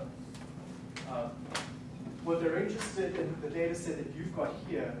wafer. What they're interested in, the data set that you've got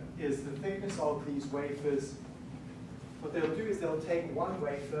here, is the thickness of these wafers. What they'll do is they'll take one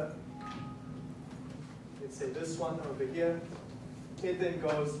wafer, let's say this one over here, it then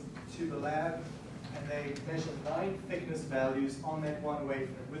goes to the lab, and they measure 9 thickness values on that one wafer,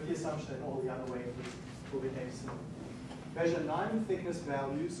 with the assumption that all the other wafers will behave similarly. Measure 9 thickness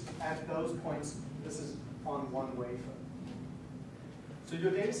values at those points. This is on one wafer. So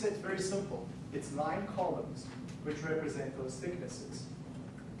your data set is very simple. It's 9 columns, which represent those thicknesses.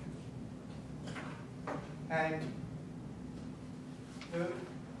 And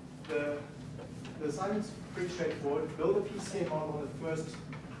the assignment's pretty straightforward. Build a PCA model on the first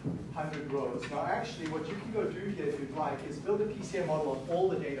 100 rows. Now actually, what you can go do here, if you'd like, is build a PCA model on all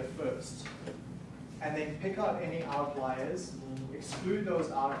the data first. And then pick out any outliers, exclude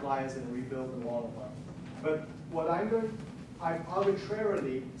those outliers, and rebuild the model. But what I've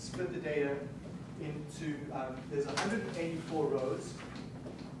arbitrarily split the data into, there's 184 rows.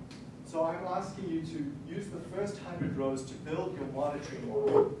 So I'm asking you to use the first 100 rows to build your monitoring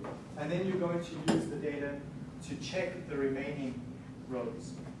model. And then you're going to use the data to check the remaining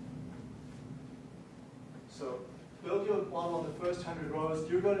rows. So build your model on the first 100 rows.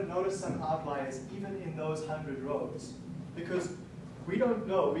 You're going to notice some outliers even in those 100 rows. Because we don't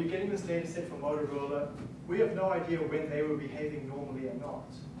know, we're getting this data set from Motorola. We have no idea when they were behaving normally or not.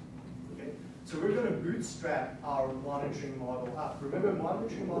 Okay? So we're going to bootstrap our monitoring model up. Remember,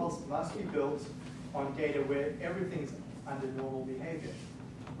 monitoring models must be built on data where everything's under normal behavior.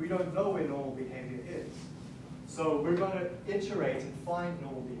 We don't know where normal behavior is. So we're going to iterate and find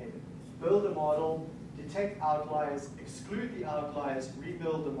normal behavior. Build a model, detect outliers, exclude the outliers,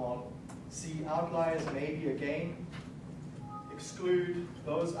 rebuild the model. See outliers maybe again, exclude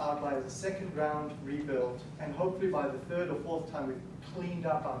those outliers a second round, rebuild, and hopefully by the third or fourth time we've cleaned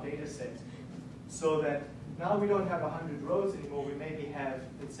up our data set so that now we don't have 100 rows anymore, we maybe have,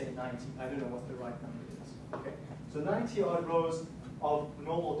 let's say 90. I don't know what the right number is. Okay? So 90 odd rows of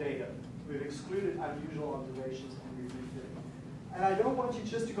normal data. We've excluded unusual observations and we've refitted. And I don't want you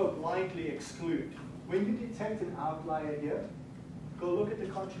just to go blindly exclude. When you detect an outlier here, go look at the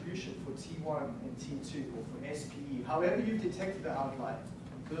contribution for T1 and T2 or for SPE, however you've detected the outlier.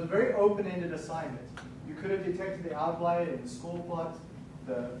 So it's a very open-ended assignment. You could have detected the outlier in the score plot,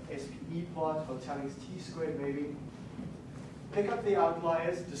 the SPE plot, or Telling's T-squared maybe. Pick up the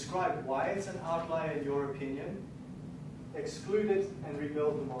outliers, describe why it's an outlier in your opinion, exclude it, and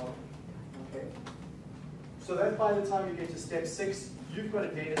rebuild the model. Okay? So that by the time you get to step 6, you've got a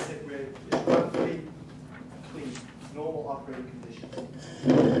data set where it's roughly clean, normal operating conditions.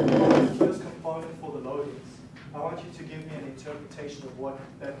 The first component for the loadings. I want you to give me an interpretation of what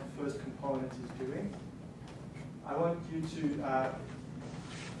that first component is doing. I want you to,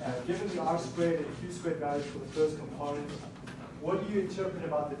 given the R squared and Q squared values for the first component, what do you interpret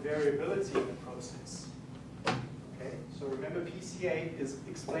about the variability in the process? Okay, so remember PCA is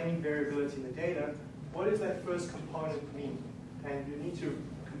explaining variability in the data. What does that first component mean? And you need to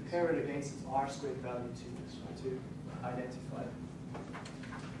compare it against its R squared value to identify it.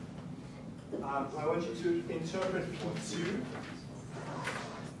 I want you to interpret P2.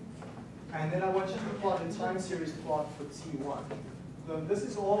 And then I want you to plot the time series plot for T1. So this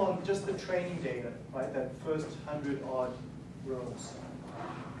is all on just the training data, right? That first 100 odd rows.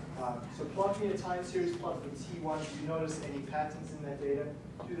 So plot me a time series plot for T1. Do you notice any patterns in that data?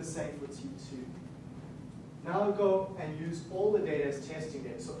 Do the same for T2. Now go and use all the data as testing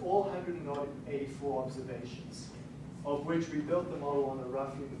data. So all 184 observations, of which we built the model on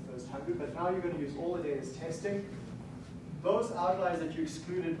roughly the first 100, but now you're going to use all the data as testing. Those outliers that you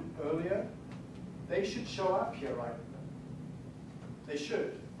excluded earlier, they should show up here, right? They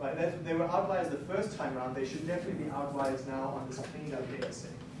should, Right? They were outliers the first time around. They should definitely be outliers now on this cleaned up data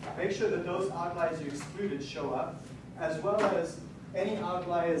set. Make sure that those outliers you excluded show up, as well as any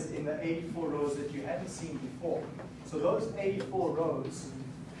outliers in the 84 rows that you hadn't seen before. So those 84 rows,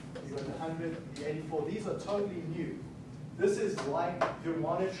 you got the 100, the 84, these are totally new. This is like you're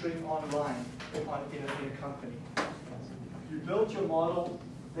monitoring online in a company. You built your model,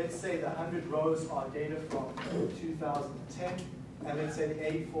 let's say the 100 rows are data from 2010, and let's say the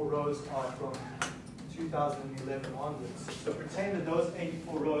 84 rows are from 2011 onwards. So pretend that those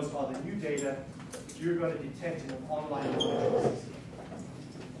 84 rows are the new data you're going to detect in an online monitoring system.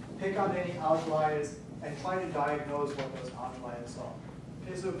 Pick out any outliers and try to diagnose what those outliers are.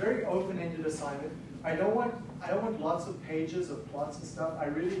 Okay, so a very open-ended assignment. I don't want lots of pages of plots and stuff.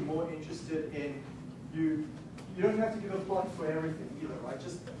 I'm really more interested in you. You don't have to give a plot for everything either, right?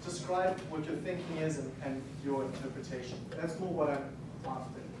 Just describe what your thinking is and your interpretation. That's more what I'm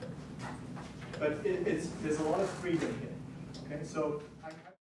after. But there's a lot of freedom here. Okay, so